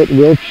now. Schmidt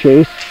will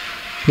chase.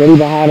 Schmidt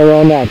behind her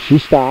own net. She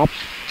stops,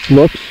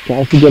 looks,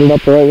 tries to get it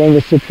up the right wing to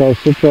Citro.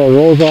 Citro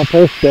rolls off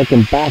her stick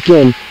and back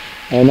in,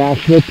 and now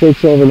Schmidt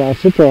takes over. Now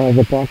Citro has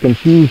the puck, and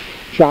she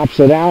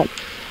chops it out,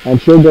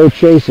 and she'll go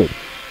chase it.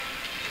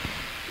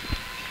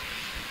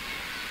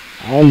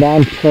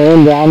 Ironbound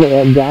turn down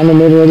the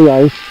middle of the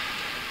ice.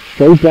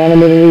 Straight down the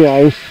middle of the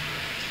ice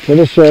to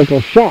the circle.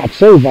 Shot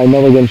saved by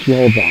Milligan. She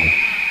holds on.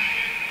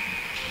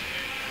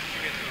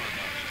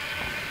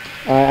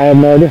 I have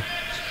no idea.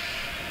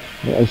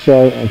 I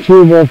saw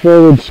two of our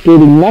forwards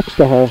skating next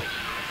to her,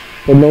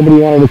 but nobody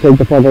wanted to take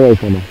the puck away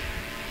from her.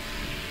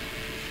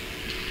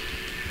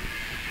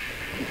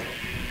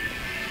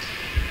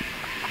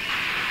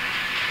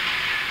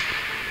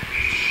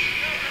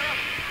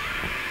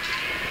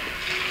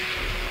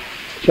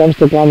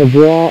 Trevestik on the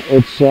draw.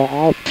 It's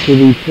out to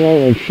the point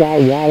and shot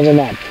wide of the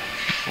net.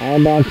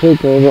 Ironbound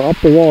takeover up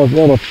the wall as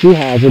well. If she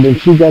has it, and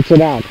she gets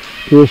it out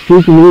to a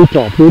streaking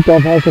Rutov.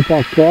 Rutov has the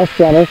puck cross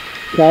center,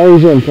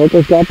 carries in.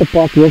 Coco's got the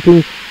puck,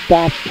 looking,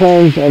 stops,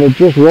 turns, and it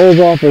just rolls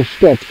off her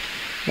stick.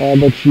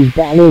 But she's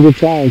battling to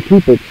try and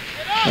keep it,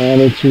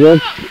 and it's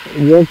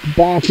worked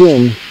back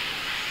in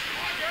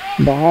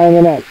behind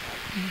the net.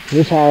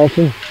 Here's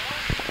Harrison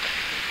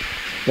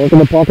working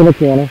the puck in the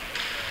corner.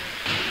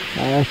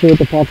 Harrison with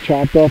the puck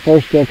chopped off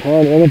her stick, her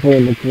and Innifer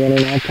in the corner.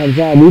 Now comes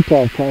out.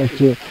 Rutov tries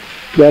to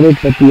get it,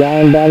 but the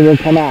Ironbound will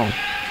come out.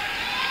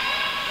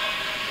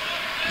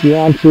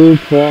 2-on-2,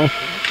 cross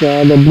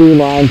the blue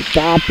line,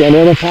 stopped, and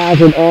Innifer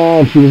has it.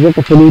 Oh, she was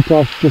looking for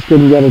Rutov, she just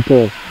couldn't get it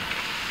to her.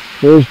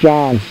 Here's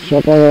Johns,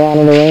 circling around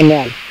in her own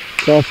net.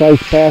 Cross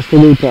ice pass to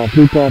Rutov.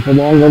 Rutov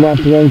along the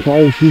left wing,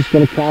 she's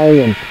going to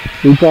carry in.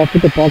 Rutov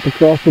with the puck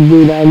across the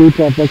blue line.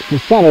 Rutov looks to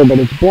center, but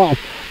it's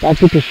blocked. Back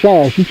to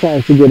Teixeira, she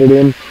tries to get it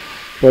in,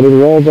 but it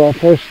rolls off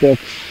her stick,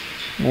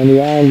 and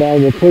the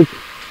Ironbound will take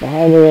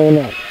behind her own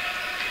net.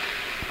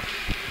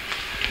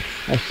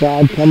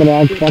 Offside coming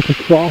out, back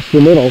across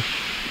the middle.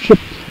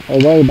 Chipped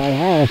away by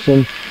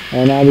Harrison.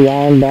 And now the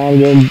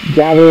Ironbound will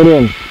gather it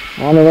in.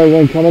 On the right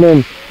wing, coming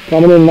in.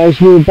 Nice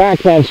move,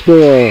 backhand score.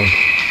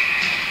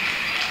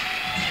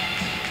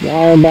 The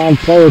Ironbound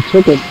player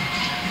took it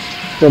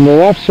from the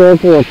left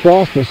circle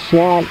across the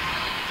slot,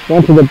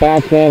 went to the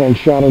backhand and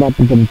shot it up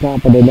into the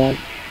top of the net.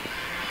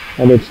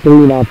 And it's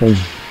 3-0.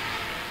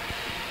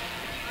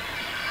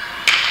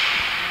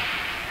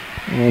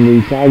 And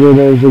the Tiger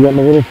Bears are getting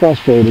a little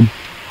frustrated.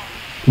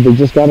 They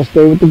just got to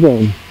stay with the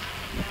game.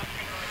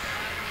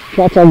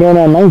 Shots are going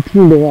on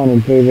 19-1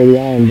 in favor of the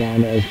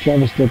Ironbound as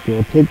Chevistik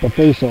will take the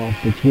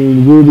face-off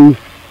between Ruby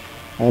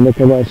and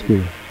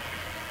Nikolewski.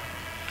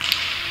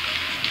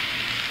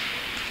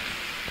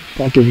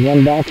 Puck is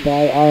run back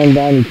by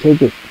Ironbound and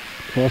take it.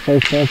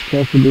 Cross-ice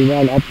pass to be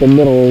run up the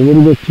middle a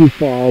little bit too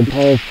far.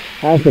 Umpire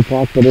has the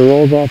puck, but it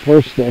rolls off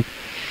her stick.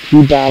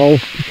 She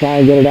battles to try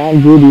and get it out,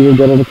 and Ruby will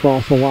get it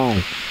across the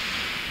line.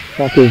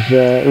 Puck is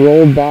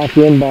rolled back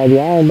in by the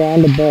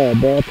Ironbound. The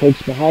ball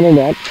takes behind the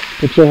net.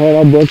 Puts her head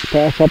on Brooks.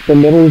 Pass up the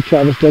middle to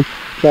Chevistik.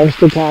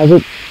 Chevistik has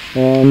it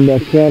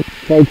and can't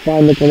quite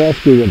find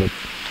Nikolewski with it.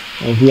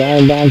 As the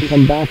Ironbound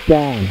come back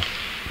down.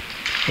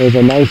 There's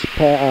a nice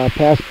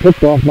pass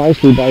picked off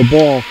nicely by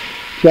Ball.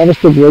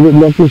 Chevistik with it.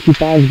 Looking, she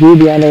finds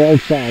Ruby on the right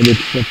side.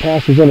 The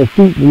pass is on her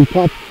feet and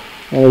puck,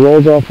 and it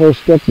rolls off her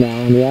stick now.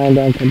 And the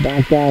Ironbound come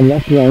back down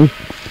left wing.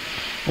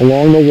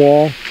 Along the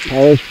wall,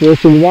 Pirates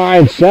forcing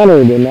wide,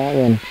 centered, and that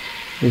one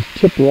is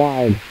tipped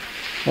wide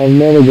of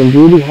Milligan.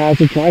 Ruby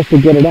has it, tries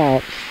to get it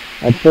out.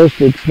 At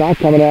first, it's not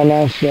coming out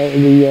now, so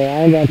the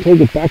Ironbound take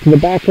it back to the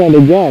backhand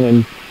again,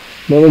 and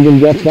Milligan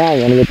gets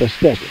that one with the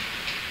stick.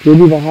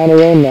 Ruby behind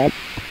her own net,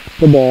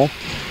 the ball.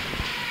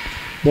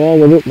 Ball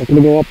with it, looking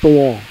to go up the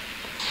wall.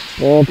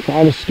 Ball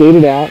trying to skate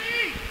it out.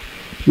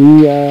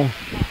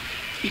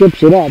 She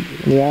chips it up,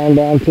 and the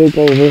Ironbound take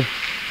over,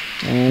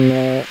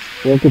 and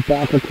work it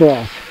back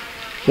across.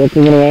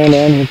 Circling it around,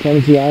 and here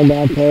comes the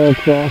Ironbound player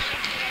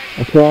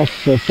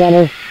across the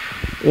center,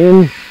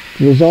 in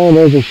the zone.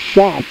 There's a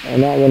shot,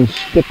 and that one's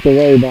sticked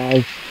away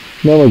by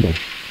Milligan.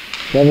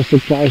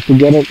 Chevistik tries to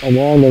get it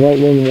along the right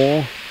wing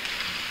wall.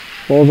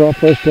 Falls off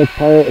first stick,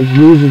 Pirate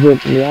loses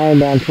it, and the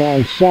Ironbound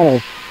trying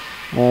center.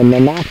 And the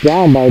knocked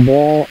down by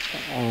Ball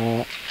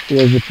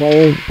was the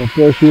player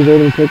before she was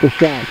able to take a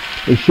shot.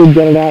 They should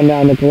get it out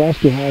now.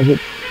 Nikolewski has it,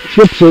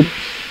 chips it,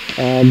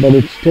 but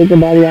it's taken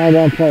by the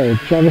Ironbound player.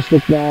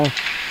 Chevistik now,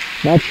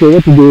 not sure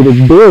what to do.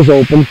 The door's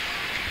open,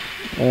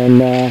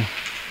 and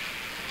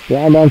the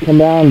Ironbound come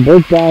down,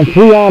 break down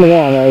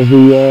 3-on-1 as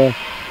the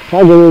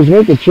Tigers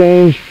make a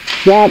change.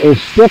 Shot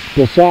is stiffed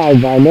aside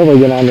by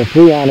Milligan on the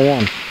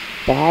 3-on-1.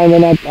 Behind the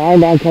net,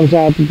 Ironbound comes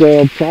out to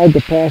go, tried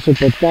to pass it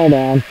but fell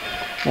down,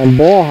 and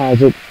Ball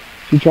has it.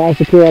 He tries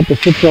to clear up the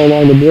Citro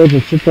along the bridge,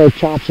 and Citro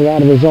chops it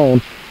out of his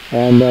zone,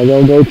 and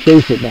they'll go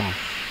chase it now.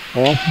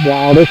 Off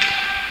Wildish.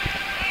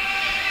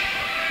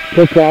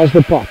 Cook has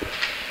the puck.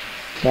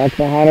 Back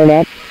behind her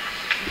net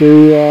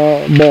to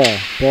Ball.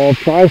 Ball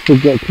tries to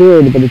get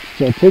cleared, but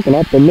it's taken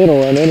up the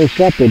middle and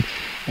intercepted.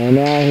 And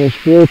now his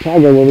Spear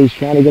Tiger Lilies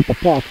trying to get the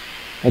puck.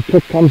 And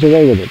Cook comes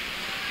away with it.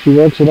 She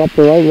works it up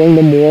the right wing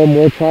to Moore.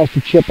 Moore tries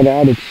to chip it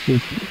out.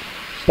 It's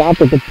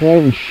stopped at the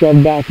point and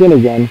shoved back in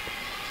again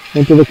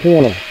into the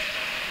corner.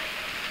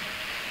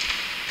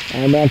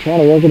 And now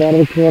trying to work it out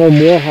of the corner.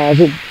 Moore has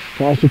it.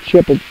 Tries to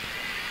chip it.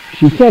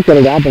 She can't get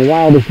it out, but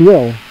Wildish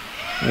will.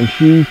 And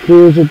she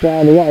clears it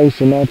down the ice,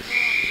 and that's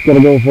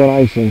going to go for an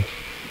icing.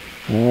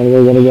 And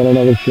we're going to get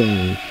another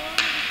change.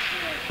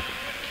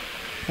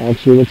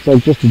 Actually, looks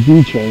like just a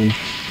D change.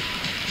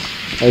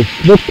 As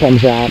Smith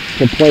comes out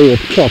to play with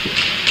Cook.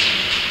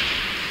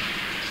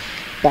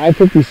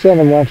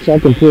 5:57 left,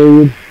 second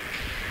period.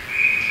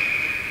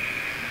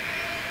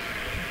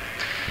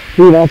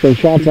 3-0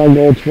 shots on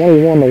goal,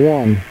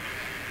 21-1.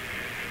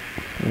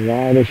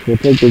 Wildish will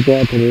take the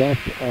draw to the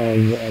left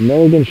of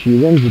Milligan.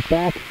 She wins it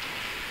back.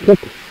 Cook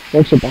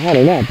works it behind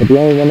her net, but the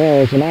only one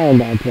there is an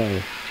Ironbound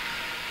player.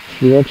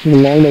 She works it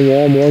along the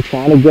wall, Moore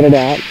trying to get it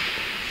out.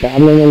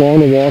 Battling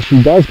along the wall,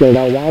 she does get it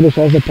out. Wildish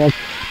has the puck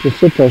to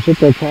Citro.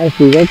 Citro tries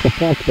to work the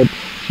puck, but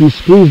she's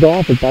squeezed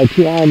off it by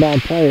two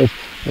Ironbound players.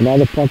 And now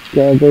the puck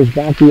goes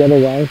back the other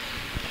way.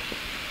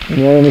 And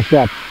we'll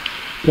intercept.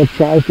 Cook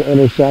tries to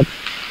intercept.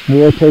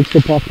 Moore takes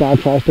the puck now,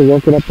 tries to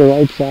work it up the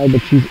right side,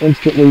 but she's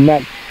instantly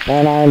met by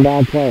an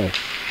Ironbound player.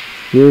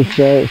 Here's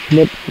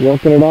Schmidt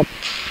working it up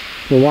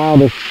for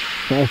Wildish.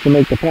 Tries to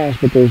make the pass,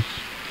 but there's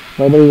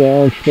nobody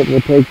there, and Schmidt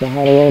will take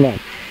behind her own net.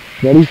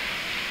 Ready?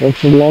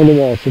 Works it along the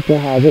wall. Citro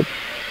has it.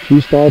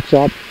 She starts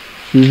up.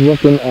 She's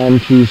looking,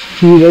 and she's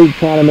too late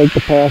trying to make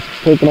the pass.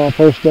 It's taken off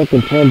her stick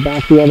and turned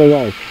back the other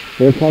way.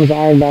 Here comes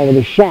Ironbound with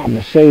a shot and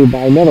a save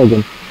by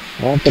Milligan.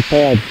 Off the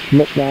pad.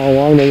 Schmidt now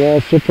along the wall.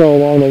 Citro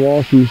along the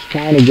wall. She's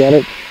trying to get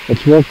it.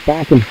 It's worked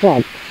back in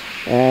front.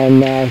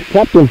 And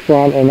kept in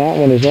front, and that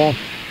one is off.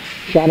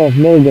 Shot off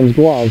Milligan's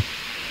glove.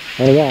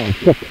 And around.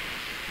 Cook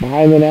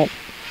behind the net.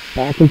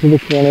 Back into the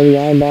corner. The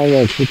Ironbound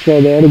works.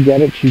 Citro there to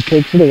get it. She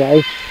takes it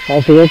away.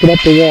 Tries to work it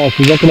up the wall.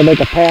 She's looking to make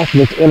a pass,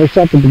 and it's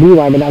intercepted the blue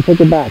line, but now take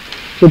it back.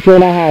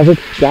 Citrona has it,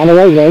 down the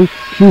right wing.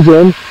 She's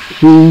in.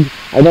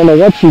 I don't know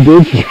what she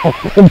did. She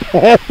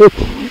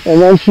and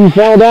then she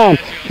fell down.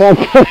 So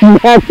coming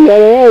back the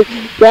other way,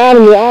 down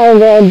in the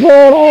Ironbound Blue.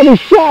 Oh, the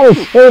shot is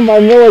saved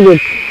by Milligan.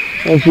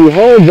 And she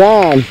holds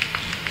on.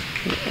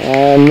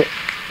 And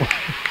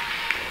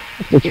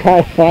to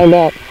try to find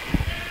out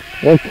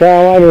what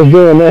Carolina was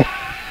doing there.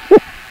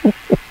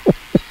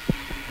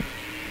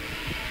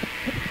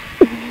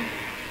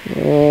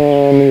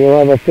 And we'll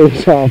have a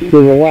face-off to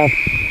the left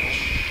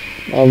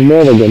of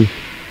Milligan.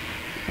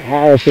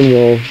 Harrison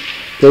will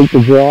take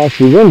the draw.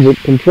 She wins it,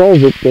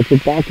 controls it, gets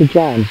it back to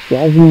Johns.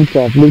 Drives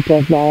Lutoff.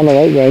 Lutoff now on the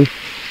right wing.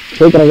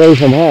 Taken away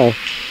from her.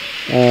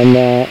 And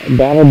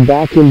battled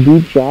back in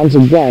deep. Johns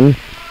again.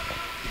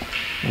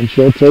 And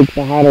she'll take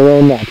behind her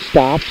own net.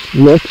 Stops,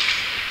 looks,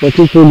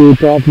 looking for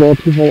Lutoff.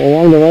 Multiple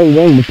along the right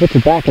wing, but puts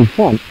it back in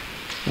front.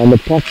 And the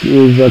puck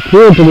is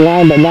cleared to the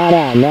line, but not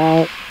out.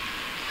 Now,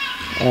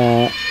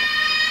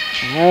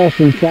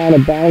 Harrison trying to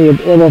battle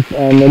with Illiff,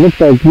 and it looked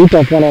like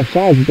Lutoff went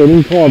offside, but they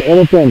didn't call it.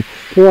 Illiff in,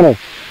 corner,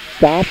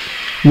 stops,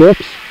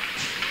 looks,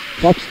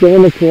 puck still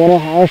in the corner.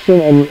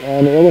 Harrison and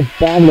Illiff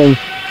battling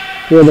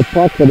for the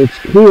puck, but it's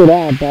cleared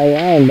out by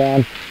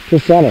Ironbound to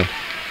center.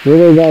 Here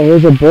they go,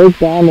 here's a break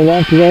down the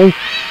left wing,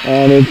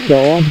 and it's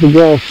off the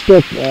girl's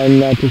stick,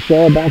 and to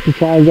show her back to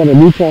try and get her.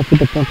 Lutoff with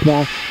the puck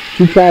now.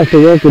 She tries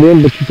to work it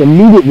in, but she's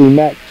immediately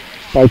met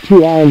by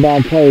two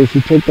Ironbound players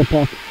who take the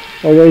puck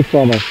away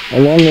from her.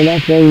 Along the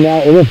left wing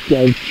now,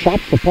 Illiff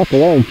chops the puck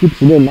away and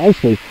keeps it in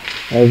nicely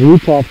as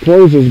Lutoff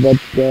closes, but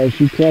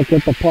she can't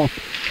get the puck.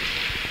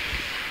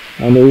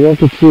 And they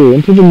work it through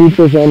into the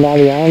neutral zone. Now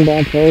the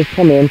Ironbound players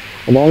come in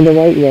along the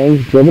right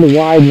wing, driven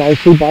wide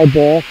nicely by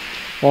Ball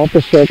off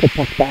the circle,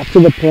 puck back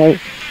to the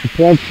point. The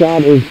point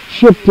shot is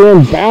chipped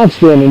in,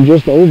 bounced in, and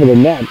just over the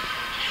net.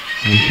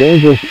 And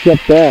dangerous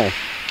chip there.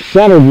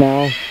 Centered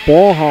now.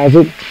 Ball has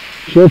it.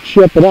 She'll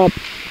chip it up,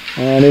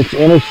 and it's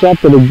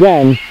intercepted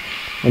again.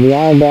 And the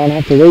Ironbound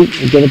have to wait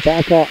and get it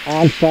back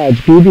on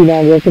sides. Gruby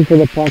now working for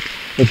the puck.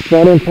 It's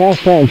thrown in past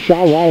her and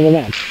shot right of the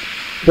net.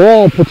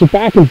 Ball puts it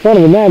back in front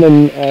of the net,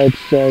 and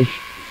it's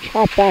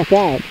chopped back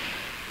out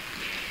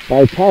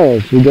by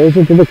Perez, who goes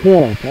into the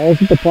corner.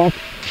 Perez with the puck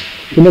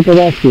to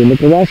Nikolescu.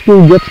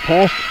 Nikolescu gets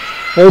past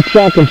her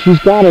check, and she's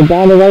got it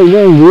down the right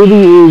wing.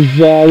 Ruby is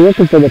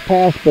looking for the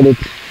pass, but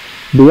it's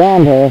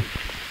beyond her.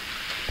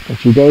 And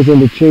she goes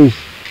into chase.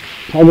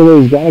 Tiger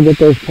Way's got to get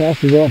those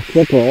passes off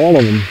quicker, all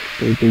of them.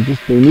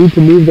 They need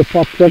to move the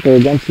puck quicker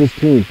against this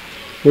team.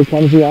 Here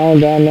comes the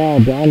Ironbound now,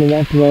 down the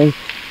left wing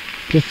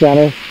to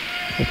center,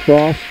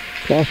 cross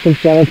from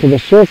center to the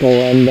circle,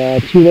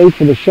 and too late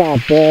for the shot.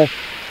 Ball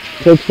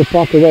takes the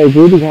puck away.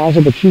 Ruby has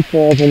it, but she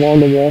falls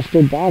along the wall,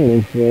 still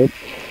battling for it.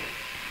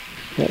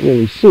 Can't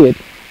really see it,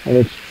 and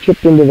it's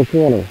chipped into the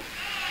corner.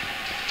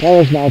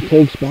 Perez now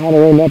takes behind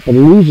her own net, but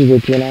loses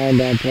it to an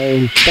Ironbound player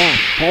who stops.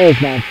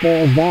 Perez now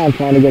falls down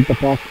trying to get the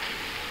puck.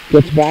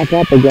 Gets back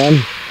up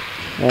again,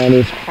 and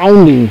is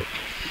hounding.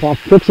 Puck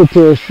kicks it to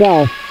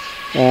herself,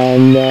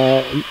 and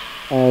I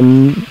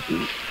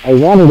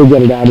wanted to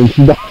get it out, and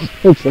she does.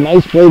 It's a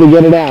nice play to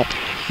get it out.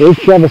 There's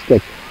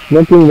Trevestick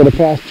looking with a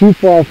pass too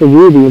far for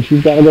Ruby, and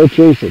she's got to go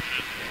chase it.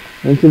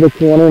 Into the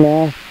corner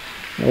now,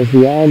 as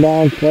the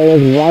Ironbound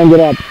players wind it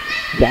up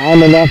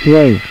down the left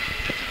wing.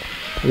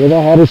 With a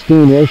head of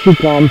steam, here she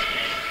comes.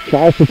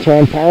 Tries to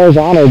turn. Perez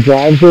on her,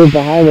 drives her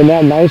behind the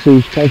net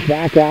nicely. She comes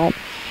back out.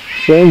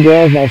 Same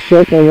girls now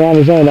circling around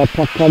his own. That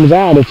puck comes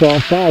out. It's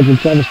offsides, and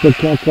Trevestick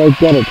can't quite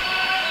get it.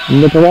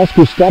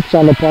 Nikolescu steps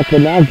on the puck,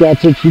 but now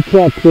gets it. She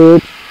can't clear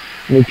it,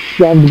 and it's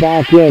shoved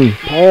back in.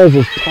 Perez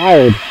is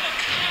tired,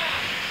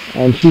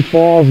 and she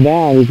falls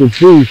down. You can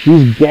see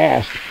she's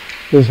gassed.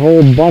 This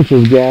whole bunch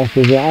is gassed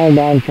as the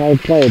Ironbound try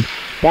to play it.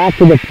 Back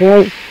to the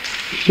point,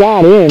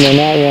 shot in, and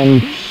that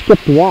one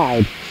skipped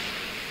wide.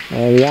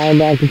 The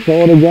Ironbound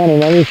control it again.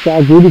 Another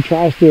shot. Gruby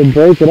tries to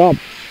break it up.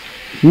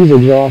 She's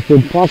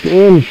exhausted. Puck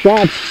in,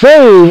 shot,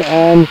 save,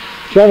 and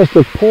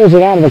Trevestick pulls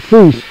it out of the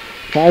crease.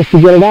 Tries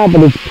to get it out,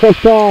 but it's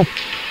picked off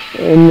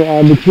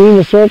in between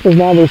the circles.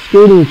 Now they're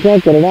skating,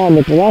 can't get it out.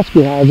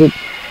 Nikolescu has it,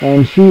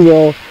 and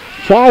she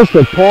tries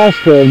to pass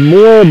to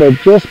Moore, but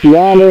just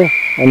beyond her,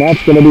 and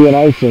that's going to be an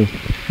icing.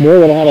 Moore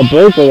would have had a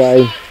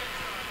breakaway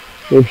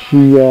if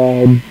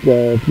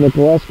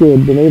Nikolescu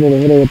had been able to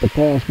hit her with the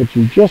pass, but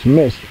she just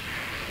missed.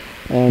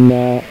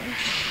 And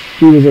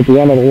she was at the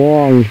end of the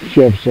long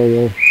shift, so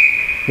we'll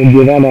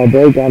give them a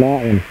break on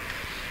that one.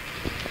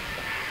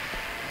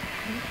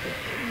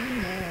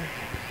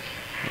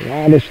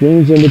 Radish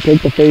leans in to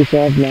take the face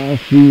off now.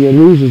 She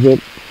loses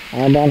it.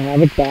 Ironbound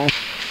have it back.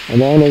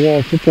 Along the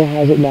wall, Citro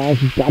has it now.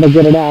 She's got to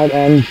get it out,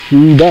 and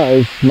she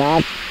does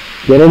not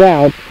get it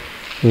out.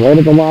 Right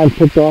at the line,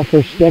 picked off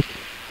her stick.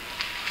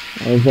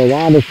 As the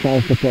Radish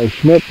tries to play.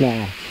 Schmidt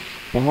now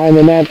behind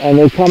the net, and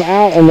they come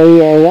out, and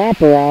the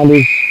wrap around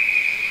is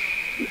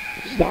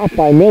stopped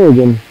by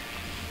Milligan.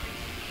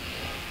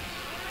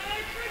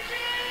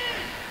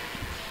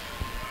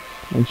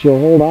 And she'll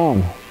hold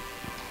on,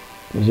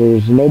 because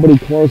there's nobody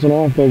closing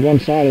off the one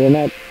side of the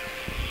net.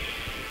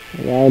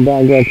 The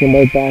Ironbound girl came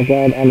right back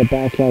out on the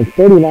backhand.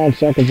 39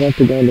 seconds left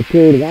to go in the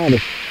period.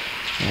 Wildish,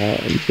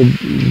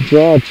 the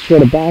draw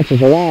sort of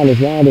bounces around as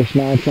Wildish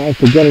now tries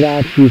to get it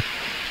out.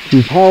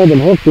 She's held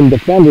and hooked and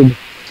defended,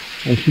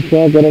 and she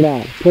can't get it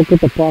out. Cook at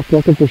the puck,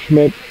 looking for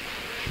Schmidt.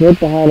 Schmidt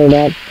behind her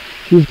net.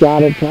 She's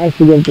got it, tries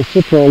to get it to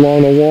Citro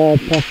along the wall.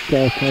 Puck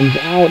comes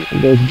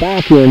out, goes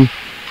back in,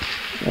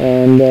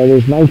 and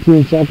there's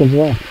 19 seconds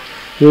left.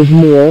 Here's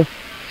Moore,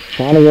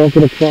 trying to work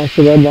it across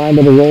the red line,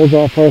 but it rolls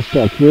off her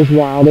stick. Here's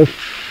Wildish.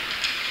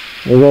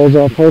 It rolls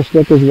off her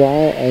stick as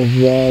well as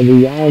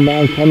the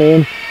Ironbound come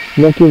in,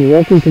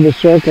 working to the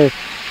circle,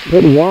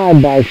 put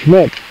wide by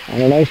Schmidt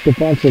on a nice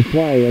defensive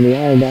play, and the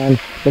Ironbound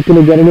looking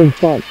to get it in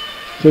front.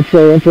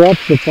 Citro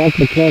interrupts the puck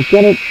but can't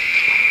get it,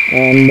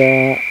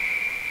 and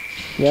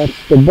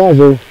that's the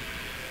buzzer,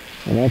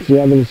 and that's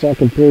the end of the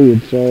second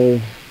period. So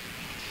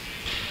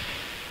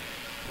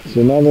it's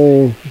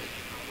another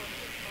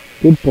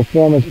good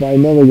performance by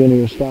Milligan,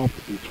 who was stopped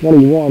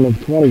 21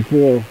 of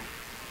 24.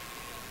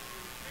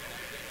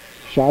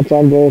 Shots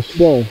on goal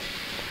still.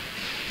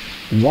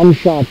 One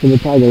shot for the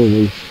Tiger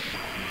Lilies.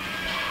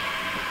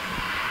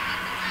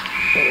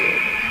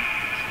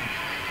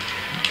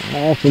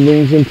 Allison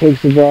leans in,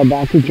 takes the draw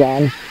back to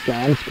Johns.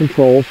 Johns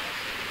controls,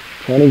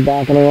 turning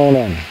back on her own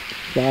end.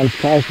 Johns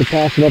tries to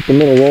pass it up the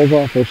middle, rolls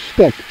off her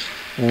stick,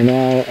 and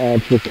now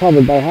it's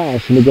recovered by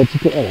Harris, and he gets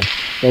it to Ellis.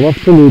 They left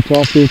for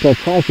Newtoff. Newtoff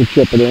tries to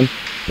chip it in,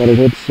 but it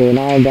hits an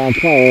Ironbound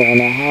player, and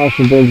now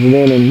Harrison brings it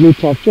in, and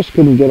Newtoff just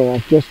couldn't get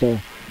off, just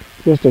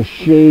a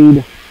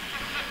shade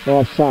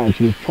offside.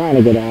 She was trying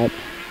to get out,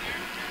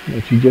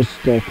 but she just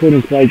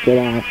couldn't quite get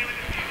out.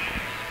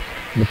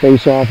 The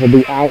face-off will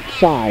be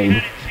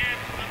outside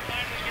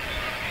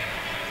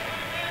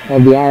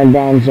of the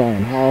Ironbound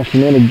zone.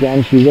 Harrison in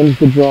again. She wins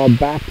the draw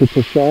back to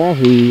Tashara,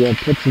 who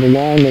puts it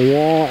along the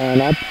wall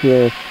and up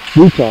for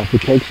Newtoff, who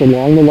takes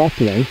along the left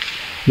wing.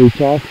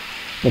 Newtoff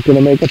looking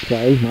to make a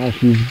play. Now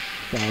she's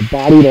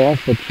bodied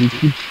off, but she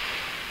keeps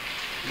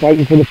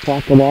fighting for the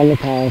puck along with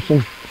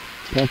Harrison.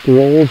 Puck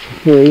rolls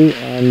free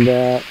and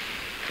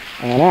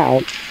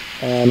out.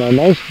 And a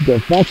nice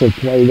defensive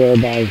play there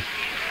by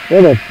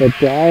Edith, but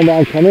the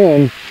Ironbound come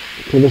in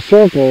to the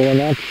circle, and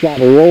that shot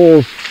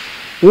rolls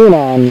in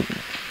on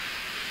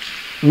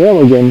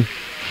Milligan,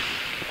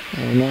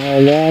 and now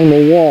along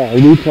the wall.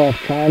 Newtoff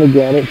trying to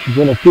get it. She's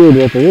interfered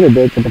with a little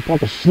bit, but the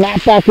puck is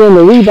snapped back in.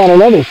 The rebound,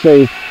 another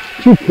save.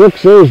 Two quick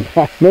saves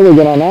by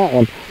Milligan on that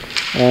one.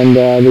 And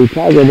the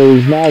Tiger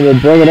Lilies now will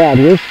bring it out.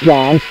 Here's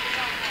Johns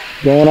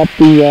going up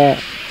the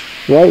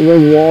right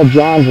wing wall.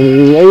 Johns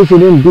lays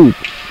it in deep.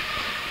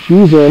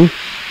 She's in,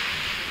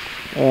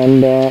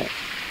 and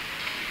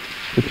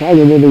the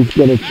Tiger Lilies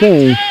get a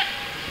change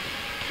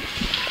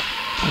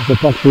as the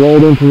puck's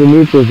rolled into the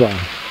neutral zone.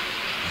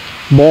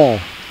 Ball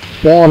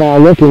now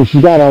looking.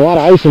 She's got a lot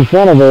of ice in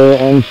front of her,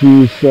 and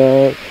she's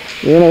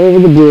in over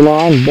the blue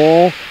line.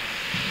 Ball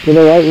to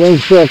the right wing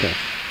circle.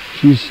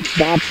 She's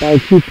stopped by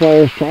two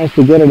players, tries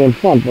to get it in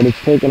front, but it's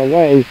taken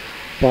away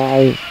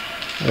by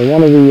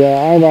one of the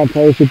Ironbound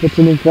players who puts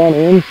it in front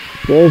in.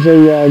 There's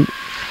a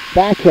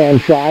backhand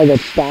try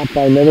that's stopped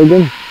by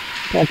Milligan.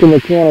 Puck in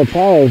the corner.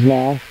 Perez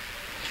now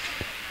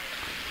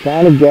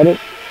trying to get it,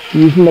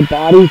 using the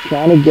body,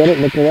 trying to get it.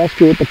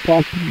 Nikolescu with the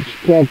puck.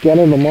 She can't get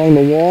it along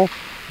the wall.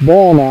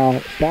 Ball now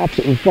stops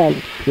it in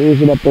front,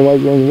 clears it up the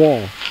right wing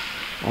wall.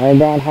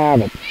 Ironbound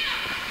have it.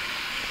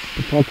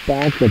 The puck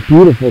back, the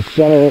beautiful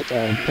center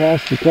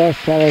pass across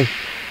center,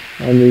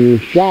 and the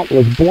shot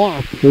was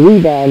blocked. The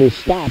rebound is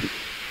stopped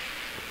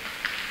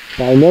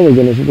by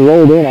Milligan as it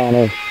rolled in on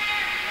her.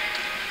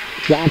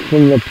 Shot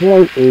from the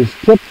point is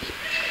tipped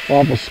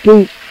off a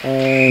skate,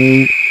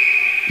 and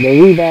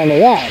the rebound of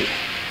that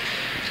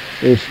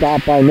is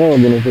stopped by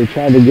Milligan as they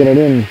tried to get it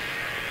in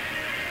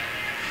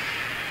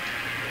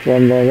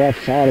from the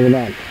left side of the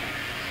net.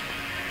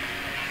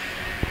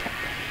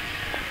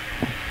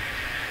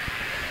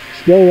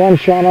 Still one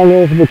shot on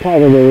there for the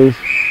Tiger Lilies.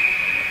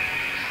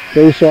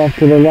 Face off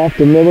to the left,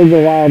 and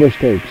Milligan Wildish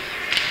takes.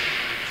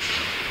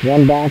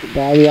 One back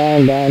by the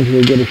Ironbound, who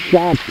will get a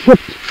shot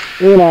tipped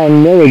in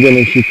on Milligan,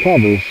 and she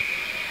covers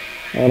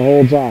and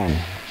holds on.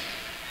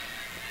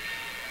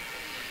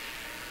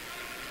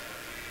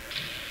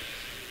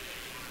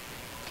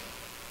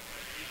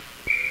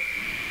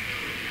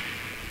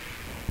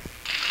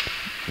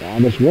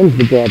 Wildish wins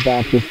the draw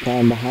back this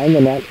time behind the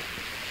net.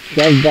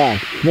 Shoved back.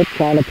 Schmidt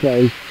trying to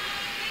play.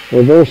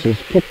 Reverses.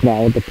 Cook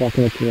now with the puck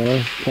in the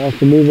corner. Tries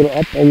to move it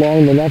up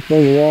along the left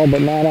wing wall,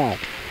 but not out.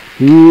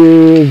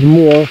 Here's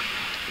Moore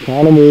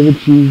trying to move it.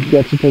 She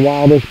gets it to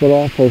Wildish, but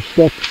off her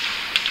stick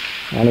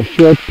on a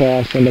short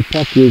pass, and the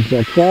puck is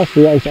across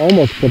the ice,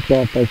 almost picked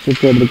off by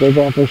Citro, but it goes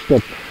off her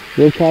stick.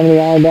 Here comes the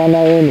Ironbound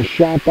now in the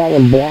shot. That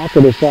one blocked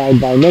to the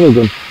side by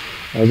Milligan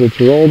as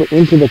it's rolled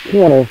into the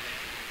corner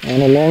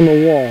and along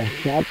the wall.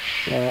 Shot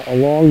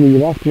along the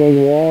left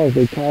wing wall as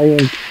they carry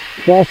in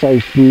cross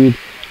ice speed.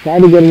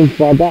 Trying to get it in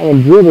front. That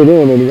one dribbled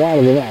in and wide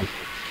of the net.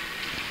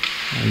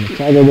 And the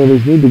Tiger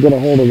Lilies need to get a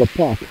hold of the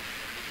puck.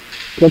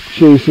 Cook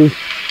chases.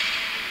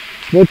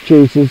 Smith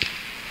chases.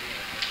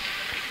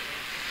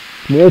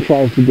 Moore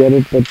tries to get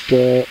it, but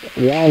the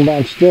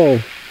Ironbound still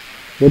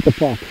with the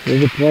puck.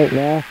 There's a point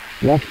now.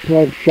 Left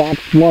point shot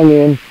swung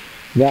in.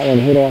 That one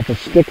hit off a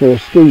stick or a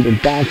skate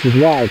and bounces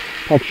wide.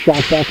 Puck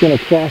shot back in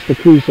across the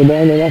crease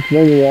along the left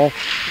wing wall.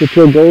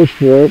 Citro goes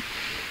for it.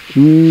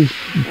 She's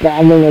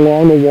battling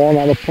along the wall.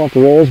 Now the puck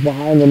rolls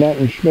behind the net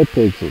and Schmidt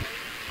takes it.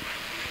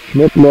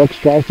 Schmidt looks,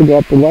 tries to go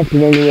up the left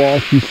wing wall.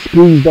 She's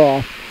squeezed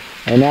off,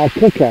 and now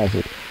Cook has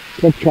it.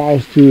 Cook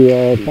tries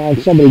to find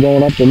somebody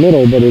going up the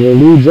middle, but it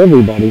eludes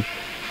everybody,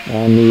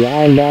 and the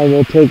Ironbound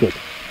will take it.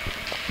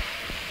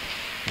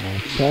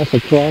 Pass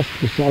across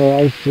the center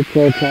ice.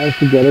 Citro tries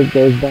to get it,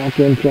 goes back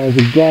in, tries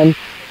again,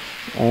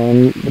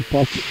 and the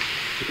puck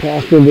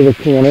passed into the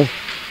corner,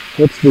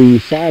 hits the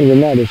side of the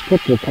net as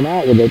Cook will come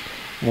out with it,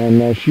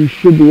 and she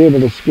should be able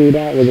to skate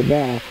out with it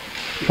now.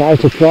 Tries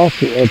to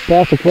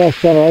pass across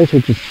center ice,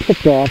 which is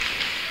picked off,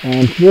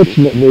 and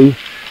fortunately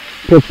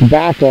picked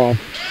back off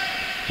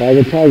by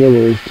the Tiger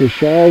Lilies.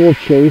 Teixeira will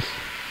chase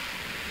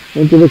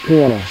into the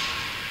corner.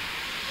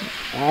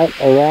 Out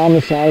around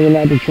the side of the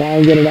net to try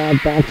and get it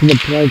out back to the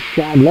point.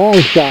 Shot, long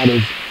shot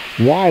is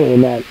wide of the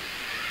net.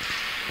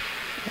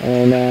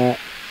 And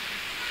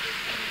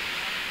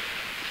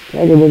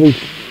Tiger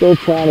Lilies still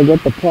trying to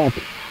get the puck.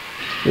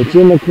 It's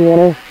in the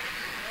corner.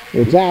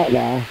 It's out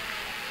now.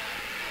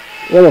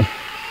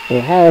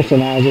 Harrison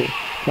has it.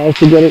 Tries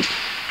to get it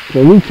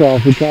to Lutov,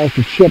 who tries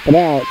to chip it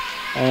out.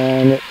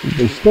 And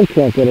they still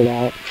can't get it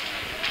out.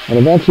 And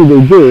eventually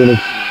they do. And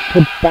it's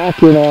put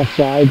back in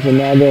offsides. And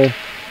now they'll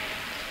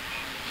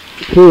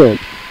clear it.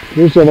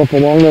 Here's it up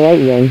along the right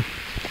wing.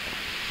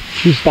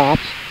 She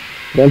stops.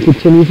 Then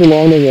continues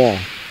along the wall.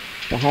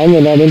 Behind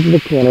the net into the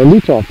corner.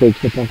 Lutov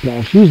takes the puck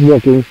now. She's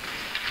looking.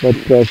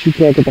 But she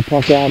can't get the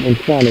puck out in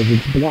front as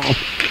it's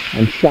blocked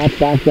and shot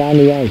back down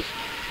the ice.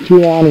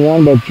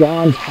 2-on-1, but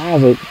Johns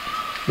has it.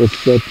 With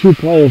 2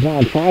 players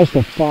on, tries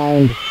to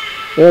find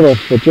Ehrlich,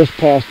 but just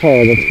past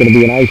her. That's going to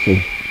be an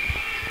icing.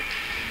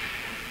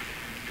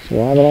 So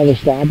we'll have another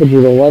stoppage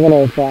with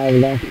 11:05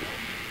 left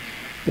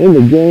in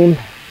the game.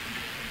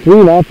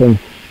 3-0.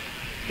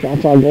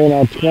 Shots on goal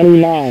now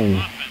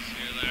 29.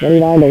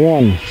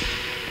 29-1.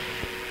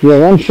 Yeah,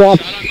 one shot.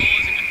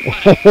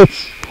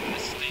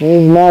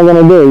 It's not going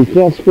to do. You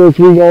can't score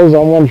 3 goals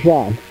on one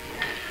shot.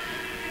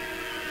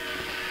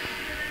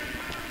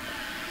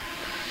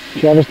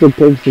 Chevistic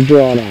takes the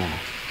draw now.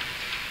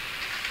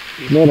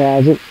 Schmidt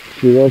has it.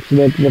 She works it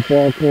into the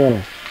far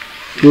corner.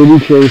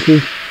 Judy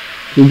chases.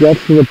 She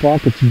gets to the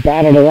puck. It's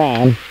batted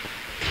around.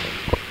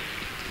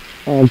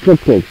 And Cook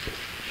takes it.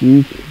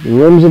 She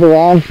rims it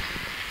around.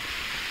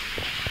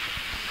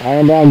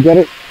 Ironbound get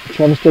it.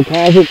 Chevistic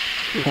has it.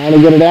 Trying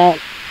to get it out.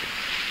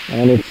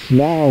 And it's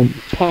now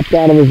popped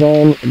out of his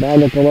own by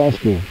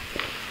Nicolescu.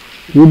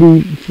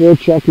 Judy still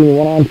checking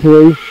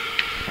 1-on-3.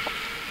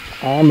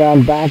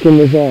 Ironbound back in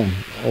the zone.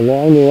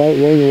 Along the right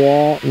wing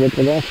wall,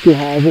 Nicolescu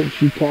has it.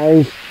 She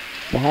carries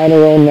behind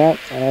her own net,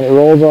 and it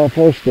rolls off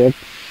her stick,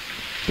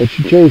 but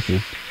she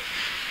chases.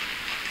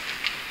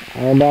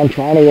 Ironbound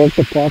trying to work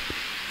the puck.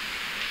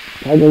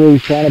 Tiger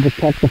Lilies trying to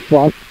protect the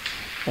front,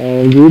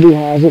 and Ruby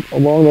has it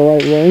along the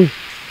right wing.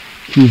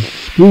 She's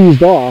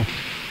squeezed off,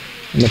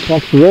 and the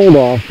puck's rolled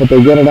off, but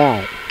they get it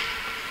out.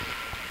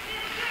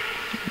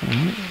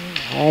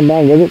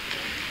 Ironbound with it.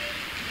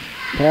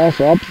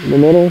 Pass up the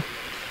middle.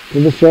 To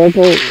the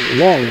circle,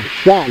 long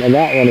shot, and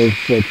that one is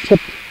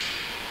tipped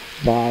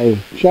by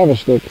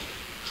Chevistic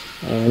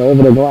and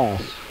over the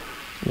glass.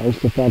 Nice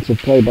defensive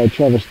play by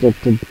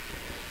Chevistic to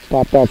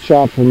stop that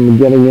shot from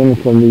getting in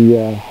from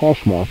the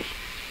hash marks.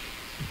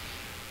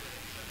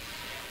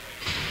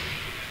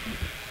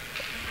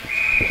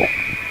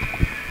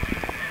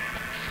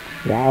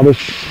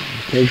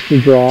 Rowdish takes the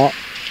draw.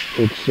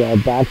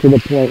 It's back to the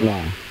point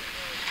now.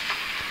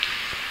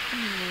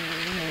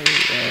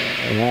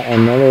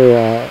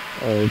 Another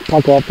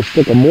puck off the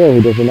stick of Moore,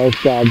 who does a nice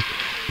job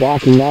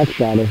blocking that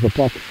shot as the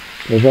puck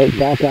goes right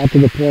back out to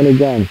the point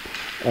again.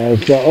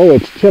 As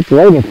it's tipped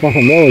right in front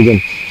of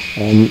Milligan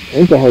and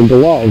into her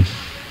glove.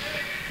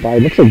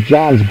 Looks like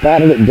Johns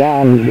batted it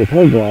down with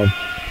her glove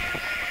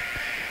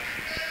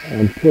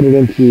and put it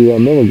into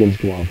Milligan's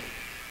glove.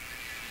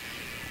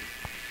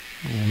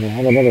 And we'll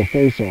have another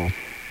face-off.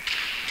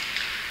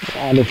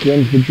 Wildish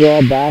wins the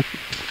draw back.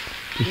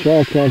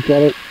 Teixeira can't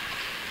get it.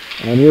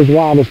 And here's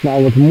Wildish now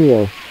with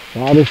Moore.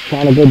 Wildish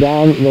trying to go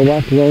down the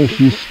left wing.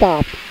 She's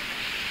stopped.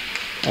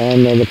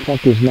 And the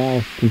puck is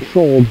now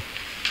controlled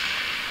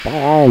by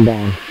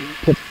Ironbound.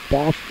 Tipped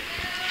back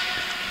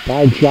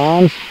by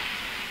Johns.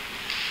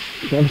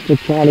 Chevistic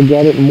trying to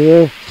get it.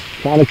 Moore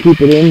trying to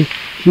keep it in.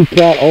 She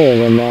can't.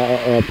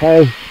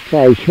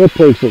 Schmidt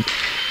takes it.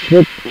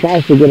 Schmidt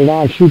tries to get it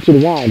on. Shoots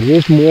it wide.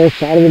 Here's Moore.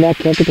 Side of the net.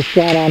 Can't get the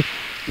shot on.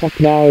 Puck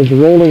now is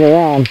rolling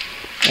around.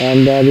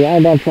 And the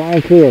Ironbound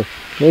trying to clear.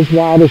 There's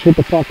Wildish with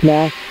the puck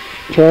now.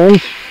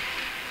 Turns.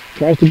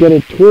 Tries to get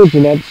it towards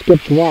the net.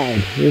 Skips wide.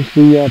 Here's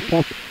the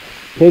puck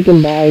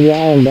taken by the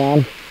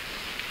Ironbound.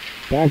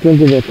 Back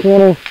into the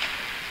corner.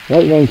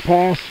 Right wing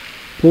pass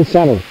to the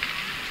center.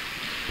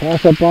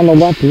 Pass up on the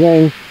left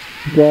wing.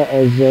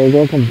 as the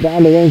girl comes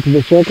down the wing to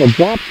the circle,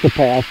 drops the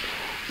pass.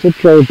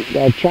 Citro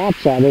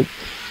chops at it.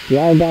 The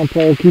Ironbound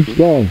player keeps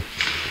going.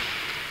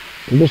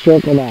 In the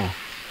circle now.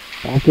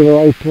 Back to the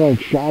right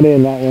point. Shot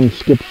in. That one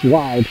skips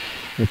wide.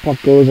 The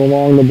puck goes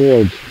along the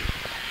boards.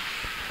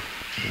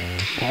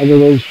 Tiger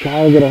Lilies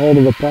trying to get a hold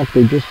of the puck.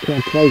 They just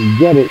can't quite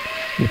get it.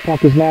 The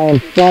puck is now in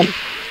front.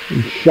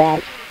 And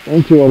shot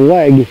into a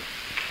leg.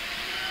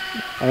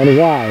 And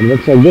wide.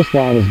 Looks like this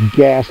line is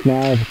gassed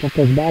now as the puck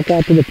goes back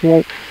out to the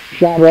point.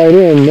 Shot right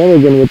in.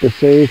 Milligan with the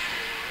save.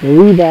 The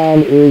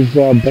rebound is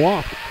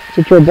blocked.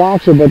 Citro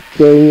blocks her, but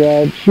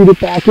they shoot it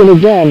back in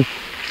again.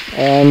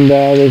 And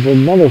there's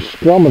another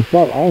scrum in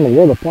front. I don't know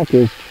where the puck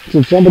is. It's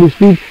in somebody's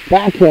feet.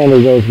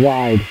 Backhander goes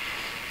wide.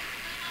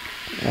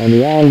 And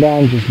the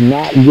Ironbound just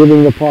not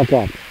giving the puck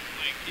up.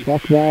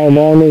 Puck now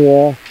along the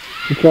wall.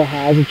 Citro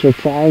has it. She'll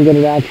try and get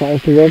it out.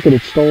 Tries to work it.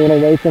 It's stolen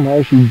away from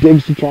her. She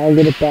digs to try and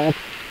get it back.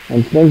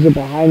 And flings it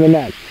behind the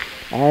net.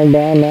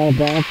 Ironbound now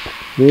back.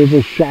 There's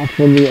a shot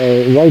from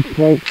the right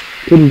point.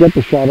 Couldn't get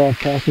the shot off.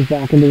 Passes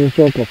back into the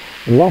circle.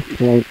 Left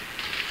point.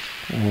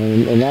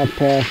 And that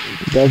pass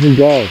doesn't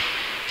go.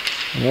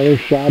 Another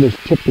shot is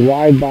tipped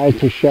wide by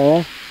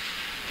Teixeira.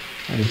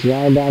 As the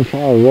Ironbound try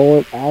to roll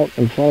it out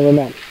in front of the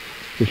net.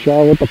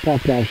 Teixeira with the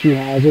puck now. She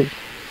has it.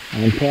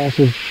 And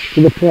passes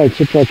to the point.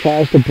 Citro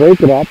tries to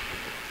break it up.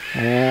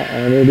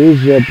 And it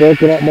is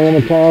broken up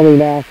momentarily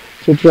now.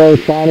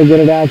 Citro trying to get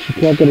it out. She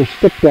can't get her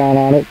stick down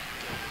on it.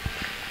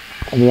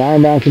 And the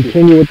Ironbound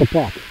continue with the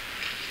puck.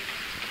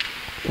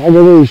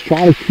 Tiger Lilies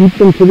trying to keep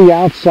them to the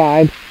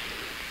outside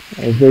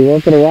as they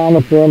work it around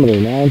the perimeter.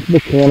 Now into the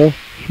corner.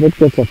 Schmidt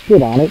gets a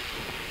foot on it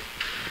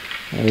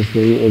as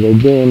they're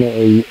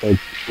doing a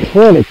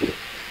clinic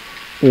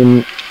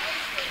in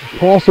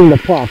passing the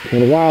puck.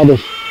 And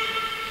Wildest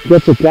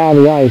gets it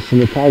down the ice,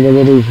 and the Tiger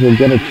Lilies will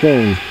get a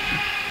change.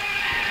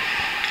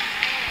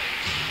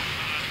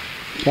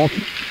 Puck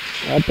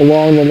up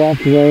along the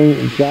left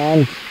wing.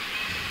 John's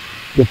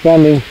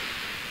defending,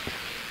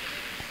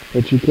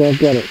 but she can't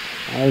get it.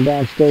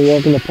 Ironbound still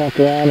working the puck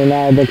around, and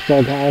now it looks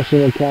like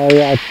Harrison will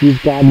carry out. She's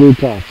got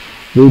Lutov.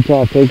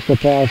 Lutov takes the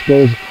pass,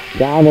 goes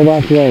down the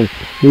left wing.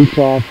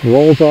 Lutov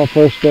rolls off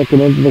her stick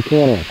and into the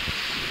corner.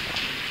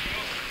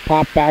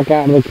 Popped back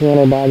out in the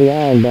corner by the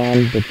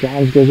Ironbound, but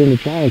Johns goes in to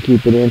try and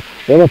keep it in.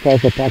 They'll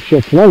pass the puck,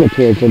 she'll fling it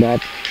towards the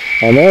net.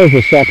 And there's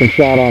the second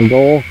shot on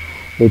goal,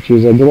 which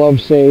is a glove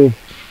save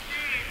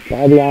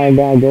by the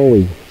Ironbound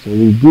goalie. So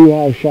we do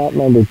have shot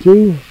number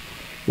 2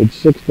 with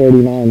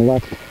 6:39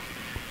 left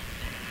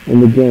in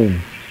the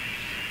game.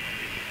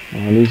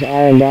 And these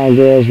Ironbound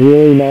girls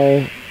really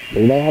know,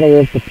 they know how to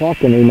work the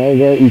puck, and they know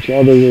where each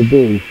other will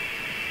be.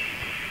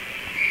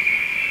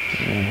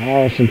 And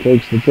Harrison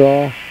takes the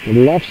draw to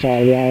the left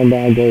side of the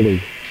Ironbound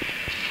goalie.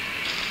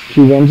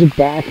 She runs it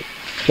back.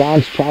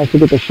 Johns tries to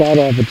get the shot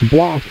off. It's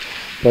blocked,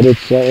 but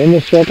it's in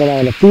the circle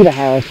on the feet of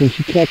Harrison.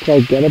 She can't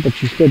quite get it, but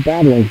she's still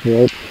battling for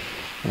it.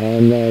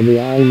 And the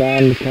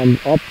Ironbound comes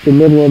up the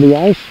middle of the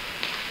ice.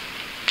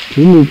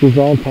 To neutral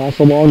zone, pass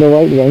along the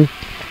right wing.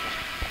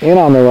 In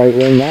on the right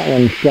wing, that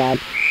one shot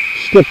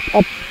skipped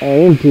up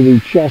into the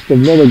chest of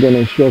Milligan,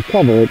 and she'll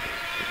cover it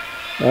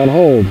and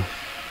hold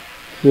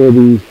for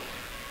the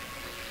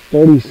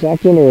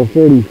 32nd or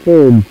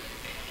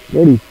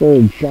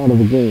 33rd shot of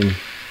the game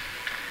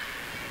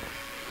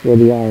for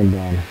the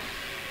Ironbound.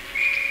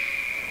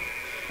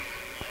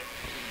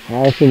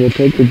 Harrison will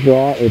take the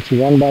draw. It's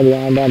won by the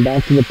Ironbound.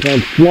 Back to the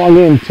point. Swung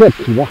in,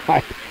 tipped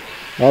wide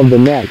of the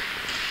net.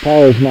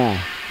 Powers now.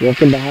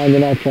 Working behind the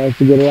net, tries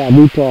to get it out.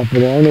 Lutov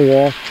along the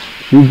wall.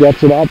 She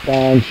gets it up,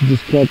 and she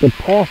just can't get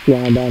past the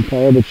Ironbound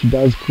player, but she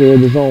does clear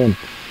the zone.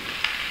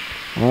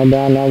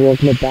 Ironbound now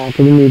working it back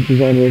in the neutral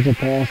zone. Here's a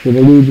pass that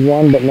eludes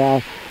one, but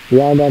now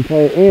the Ironbound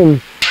player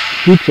in,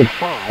 shoots it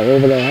high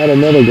over the head of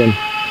Milligan.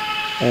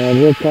 And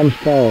here comes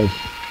Powers.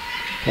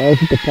 Powers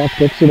with the puck,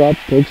 picks it up,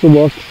 takes a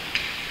look.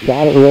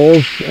 Got it,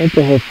 rolls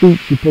into her feet.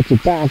 She puts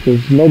it back.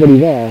 There's nobody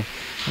there.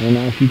 And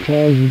now she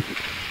turns and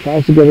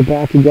tries to get it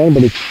back again,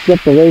 but it's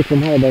stripped away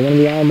from her by one of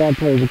the Ironbound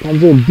players. It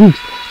comes in, Deeks,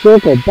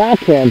 circle,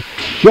 backhand,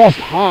 just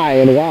high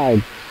and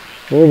wide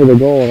over the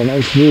goal. A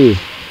nice move.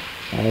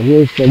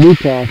 Here's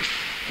Lutov,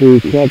 who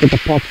can't get the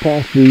puck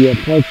past the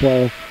point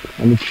player,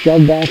 and it's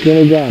shoved back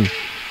in again.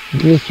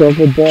 Into the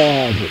circle, Ball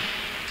has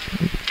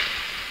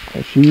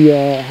it. She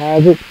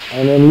has it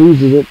and then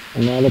loses it,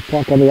 and now the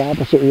puck on the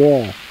opposite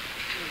wall.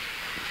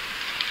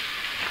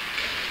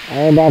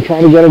 Ironbound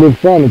trying to get it in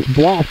front. It's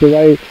blocked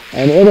away.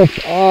 And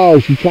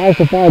she tries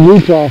to find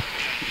Lutov.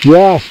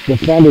 Just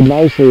defended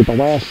nicely at the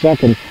last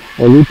second,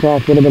 or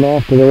Lutov would have been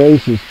off to the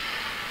races.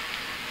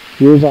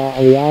 Here's the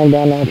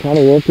Ironbound now trying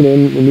to work it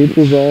in the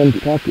neutral zone.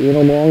 Puck in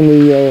along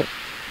the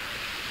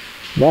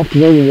left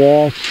wing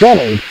wall.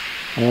 Centered.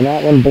 And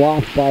that one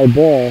blocked by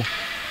Ball.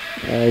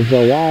 As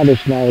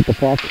Wildish now with the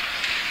puck.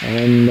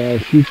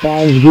 And she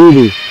finds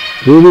Groovy.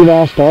 Groovy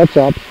now starts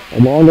up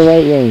along the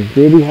right wing.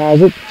 Groovy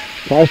has it.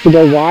 Tries to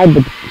go wide,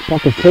 but the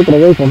puck is taken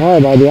away from her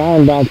by the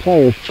Ironbound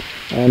players.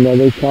 And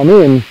they come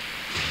in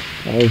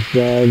as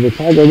the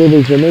Tiger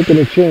Lilies are making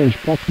a change.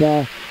 Puck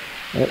now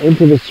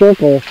into the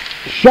circle,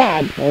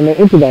 shot, and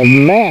into the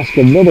mask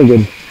of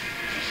Milligan.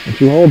 And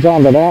she holds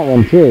on to that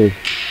one too.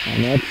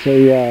 And that's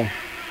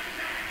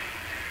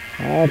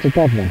a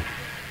tough one.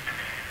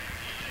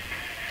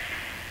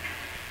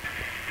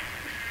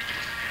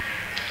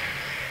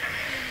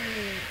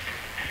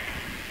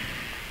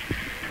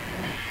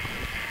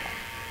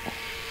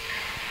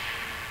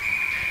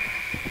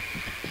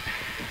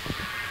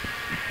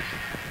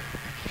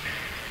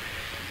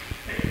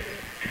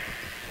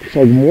 Looks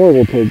like Moore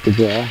will take the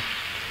draw.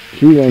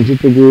 She wins it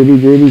to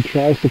Groovy. Groovy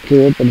tries to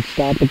clear it, but it's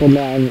stopped at the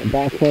line.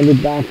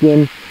 Backhanded back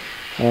in,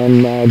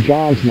 and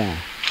Johns now.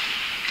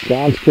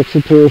 Johns kicks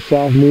it to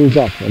herself, moves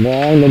up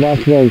along the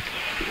left wing.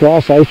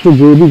 Cross ice for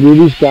Groovy.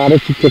 Groovy's got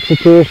it. She kicks it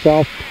to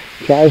herself.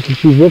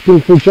 She's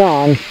looking for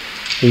Johns.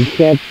 She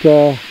can't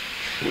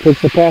take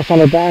the pass on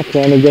her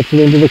backhand and gets it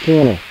into the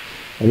corner.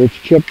 And it's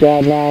chipped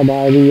out now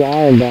by the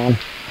Ironbound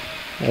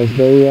as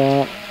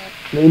they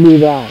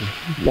move out.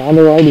 Down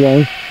the right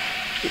wing.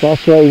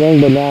 Cross right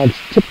wing, but now it's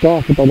tipped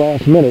off at the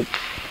last minute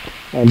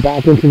and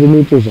back into the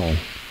neutral zone.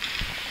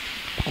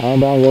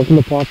 Ironbound working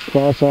the puck,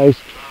 cross ice,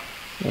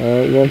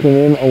 working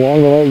in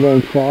along the right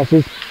wing,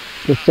 crosses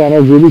to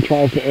center. Groovy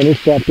tries to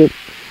intercept it.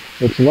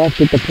 It's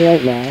left at the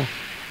point now,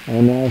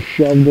 and now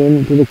shoved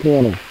into the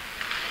corner.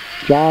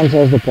 Johns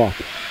has the puck.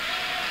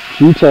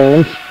 She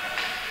turns.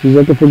 She's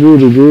looking for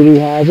Groovy. Groovy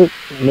has it,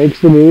 makes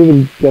the move,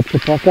 and gets the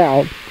puck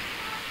out.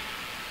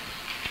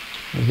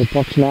 As the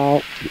puck's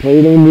now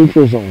played in the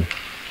neutral zone.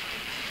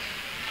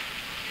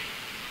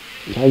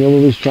 Tiger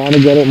Lily's trying to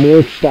get it.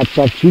 Moore steps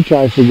up. She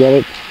tries to get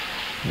it.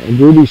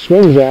 Groovy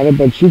swings at it,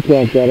 but she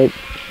can't get it.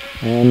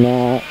 And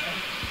looks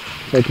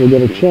like we'll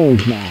get a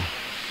change now.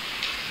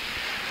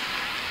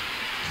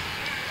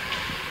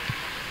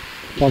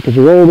 Puck is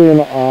rolled in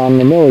on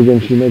the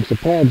Milligan. She makes a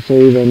pad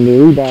save, and the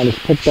rebound is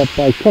picked up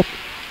by Cook.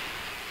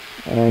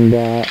 And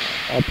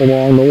up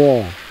along the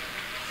wall.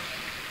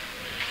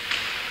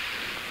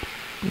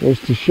 There's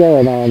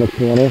Teixeira now in the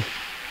corner.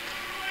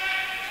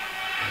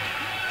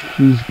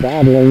 She's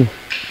battling.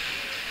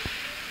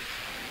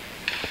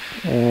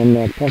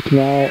 And puck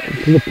now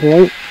to the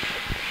point.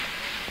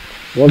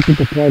 Worked at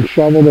the point,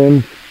 shoveled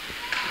in.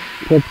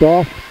 Picked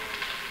off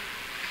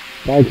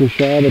by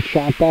Teixeira, but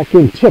shot back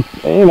in.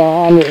 Tipped in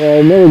on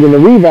Milligan. The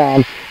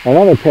rebound.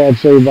 Another pad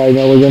save by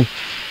Milligan.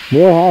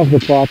 Moore has the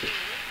puck.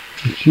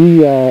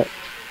 She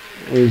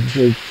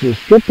is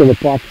stripped of the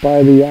puck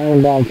by the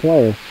Ironbound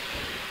player.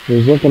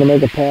 He's looking to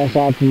make a pass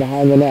out from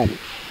behind the net.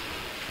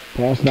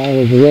 Pass now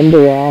is rimmed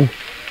around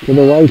to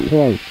the right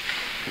point.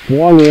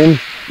 Swung in,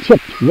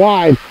 tipped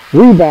wide,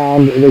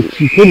 rebound that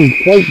she couldn't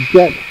quite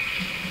get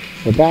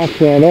the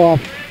backhand off.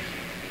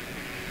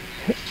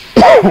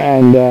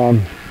 And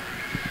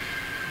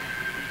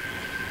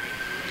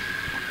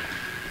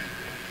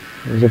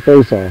there's a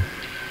face-off.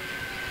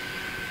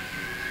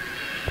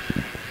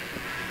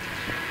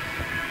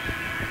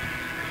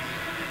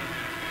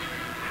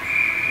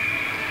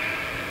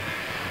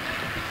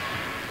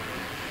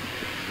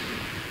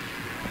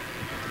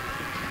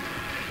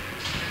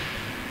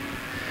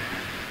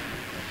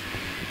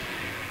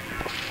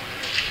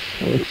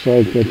 Looks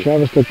like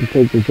Travis took to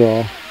take the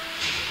draw.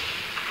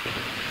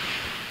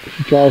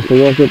 She tries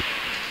to work it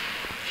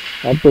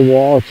up the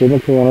wall. It's in the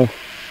corner.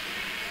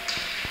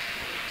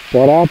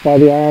 Brought out by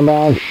the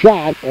Ironbound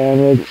shot,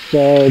 and it's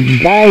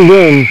banged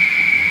in.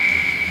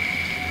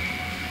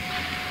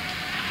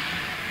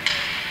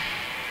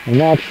 I'm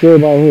not sure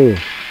by who.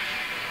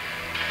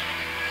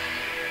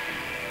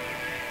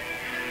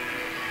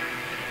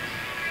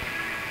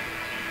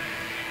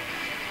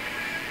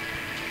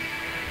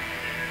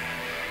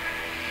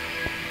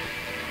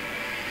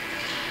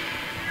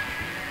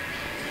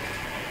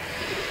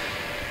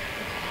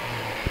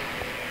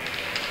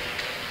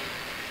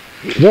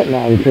 Schmidt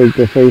now to take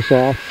the face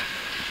off.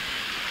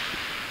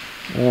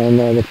 And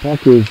the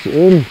puck is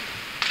in,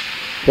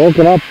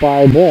 broken up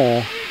by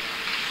Ball.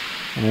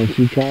 And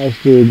she tries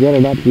to get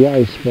it up the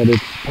ice, but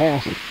it's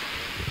past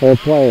her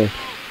player.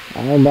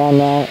 Ironbound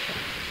now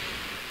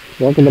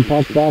working the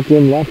puck back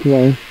in left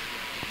wing.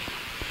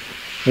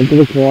 Into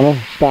the corner,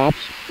 stops,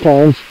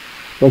 turns,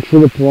 looks for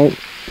the point.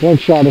 Point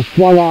shot is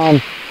flung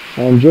on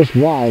and just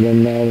wide,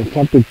 and the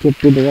attempted tip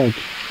to the right.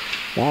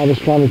 Wilder's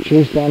trying to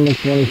chase down the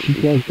corner. She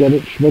can't get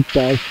it. Schmidt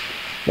does.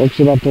 Works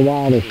it up to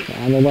Wilders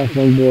on the left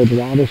wing board.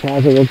 Wilders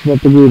has it. Works it up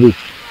to Groovy.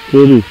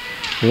 Groovy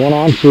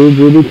 1-on-2.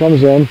 Groovy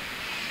comes in.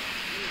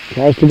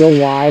 Tries to go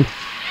wide.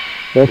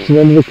 Works it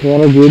into the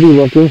corner. Groovy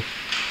looking.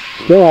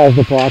 Still has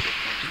the puck.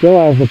 Still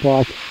has the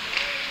puck.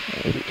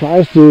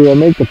 Tries to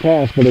make the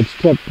pass, but it's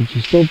tipped. But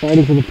she's still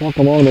fighting for the puck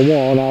along the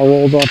wall. Now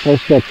rolls off her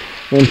stick.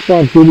 In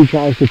front, Groovy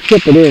tries to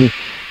chip it in.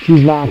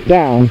 She's knocked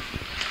down.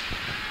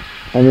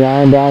 And the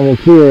Ironbound will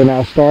clear and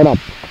now start up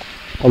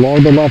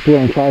along the left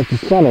wing, tries to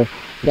center.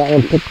 That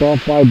one picked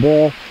off by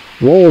Ball,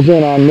 rolls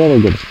in on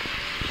Milligan.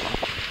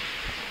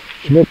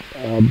 Schmidt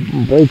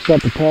breaks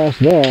up the pass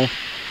there,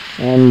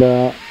 and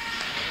the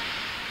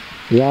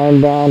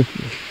Ironbound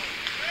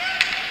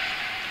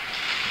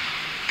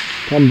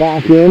come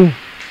back in.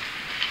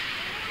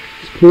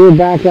 It's cleared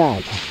back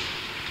out.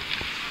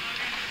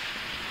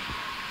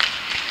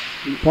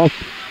 Puck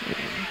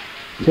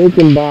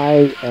taken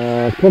by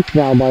Cook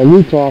now by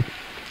Lutoff.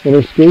 With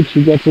her skate,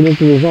 she gets it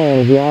into the zone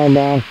as the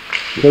Ironbound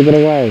take it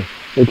away.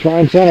 They try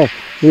and center.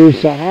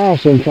 Here's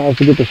Harrison tries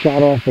to get the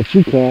shot off, but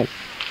she can't.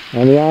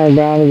 And the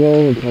Ironbound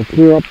goes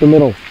clear up the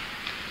middle,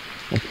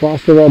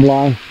 across the red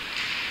line.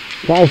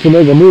 Tries to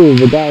make a move,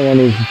 but that one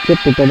is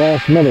tipped at the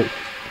last minute.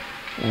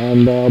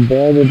 And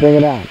Ball will bring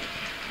it out.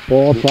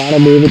 Ball trying to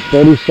move it,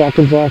 30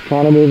 seconds left,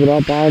 trying to move it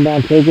up.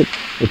 Ironbound take it.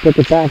 They pick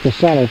it back to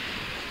center.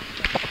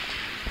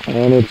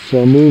 And it's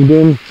moved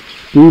in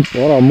deep.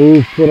 What a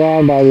move put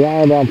on by the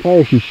Ironbound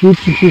player. She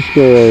shoots and she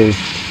scores.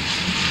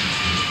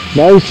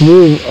 Nice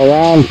move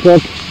around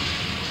Cook.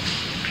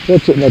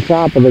 Puts it in the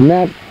top of the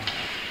net.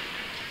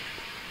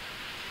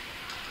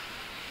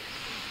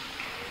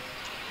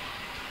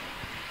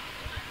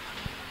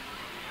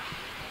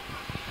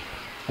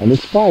 And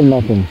it's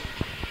 5-0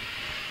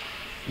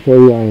 for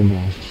the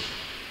Ironbound.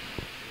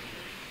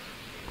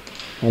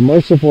 A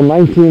merciful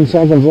 19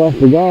 seconds left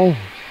to go.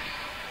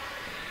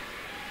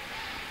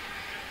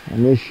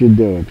 And this should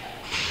do it.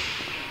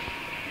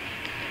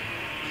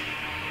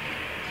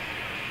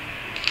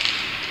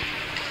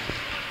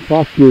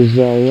 Puck is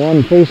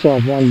one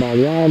face-off won by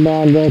the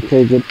Ironbound. They'll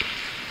take it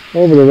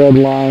over the red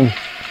line.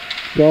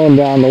 Going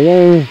down the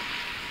wing.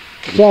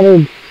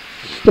 Centered.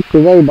 Stripped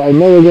away by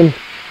Milligan.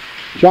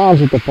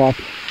 Johns with the puck.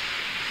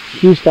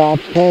 She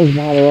stops, turns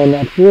behind her own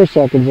net, 4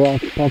 seconds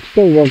left. Puck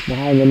still works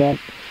behind the net.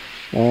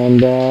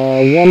 And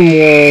one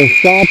more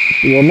shot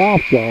will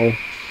not go.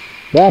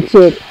 That's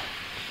it.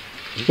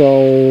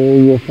 So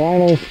your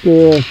final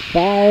score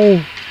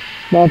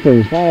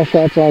 5-0. Final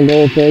shots on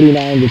goal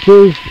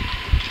 39-2.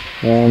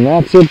 And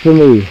that's it for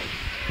me.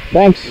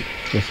 Thanks.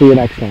 We'll see you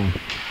next time.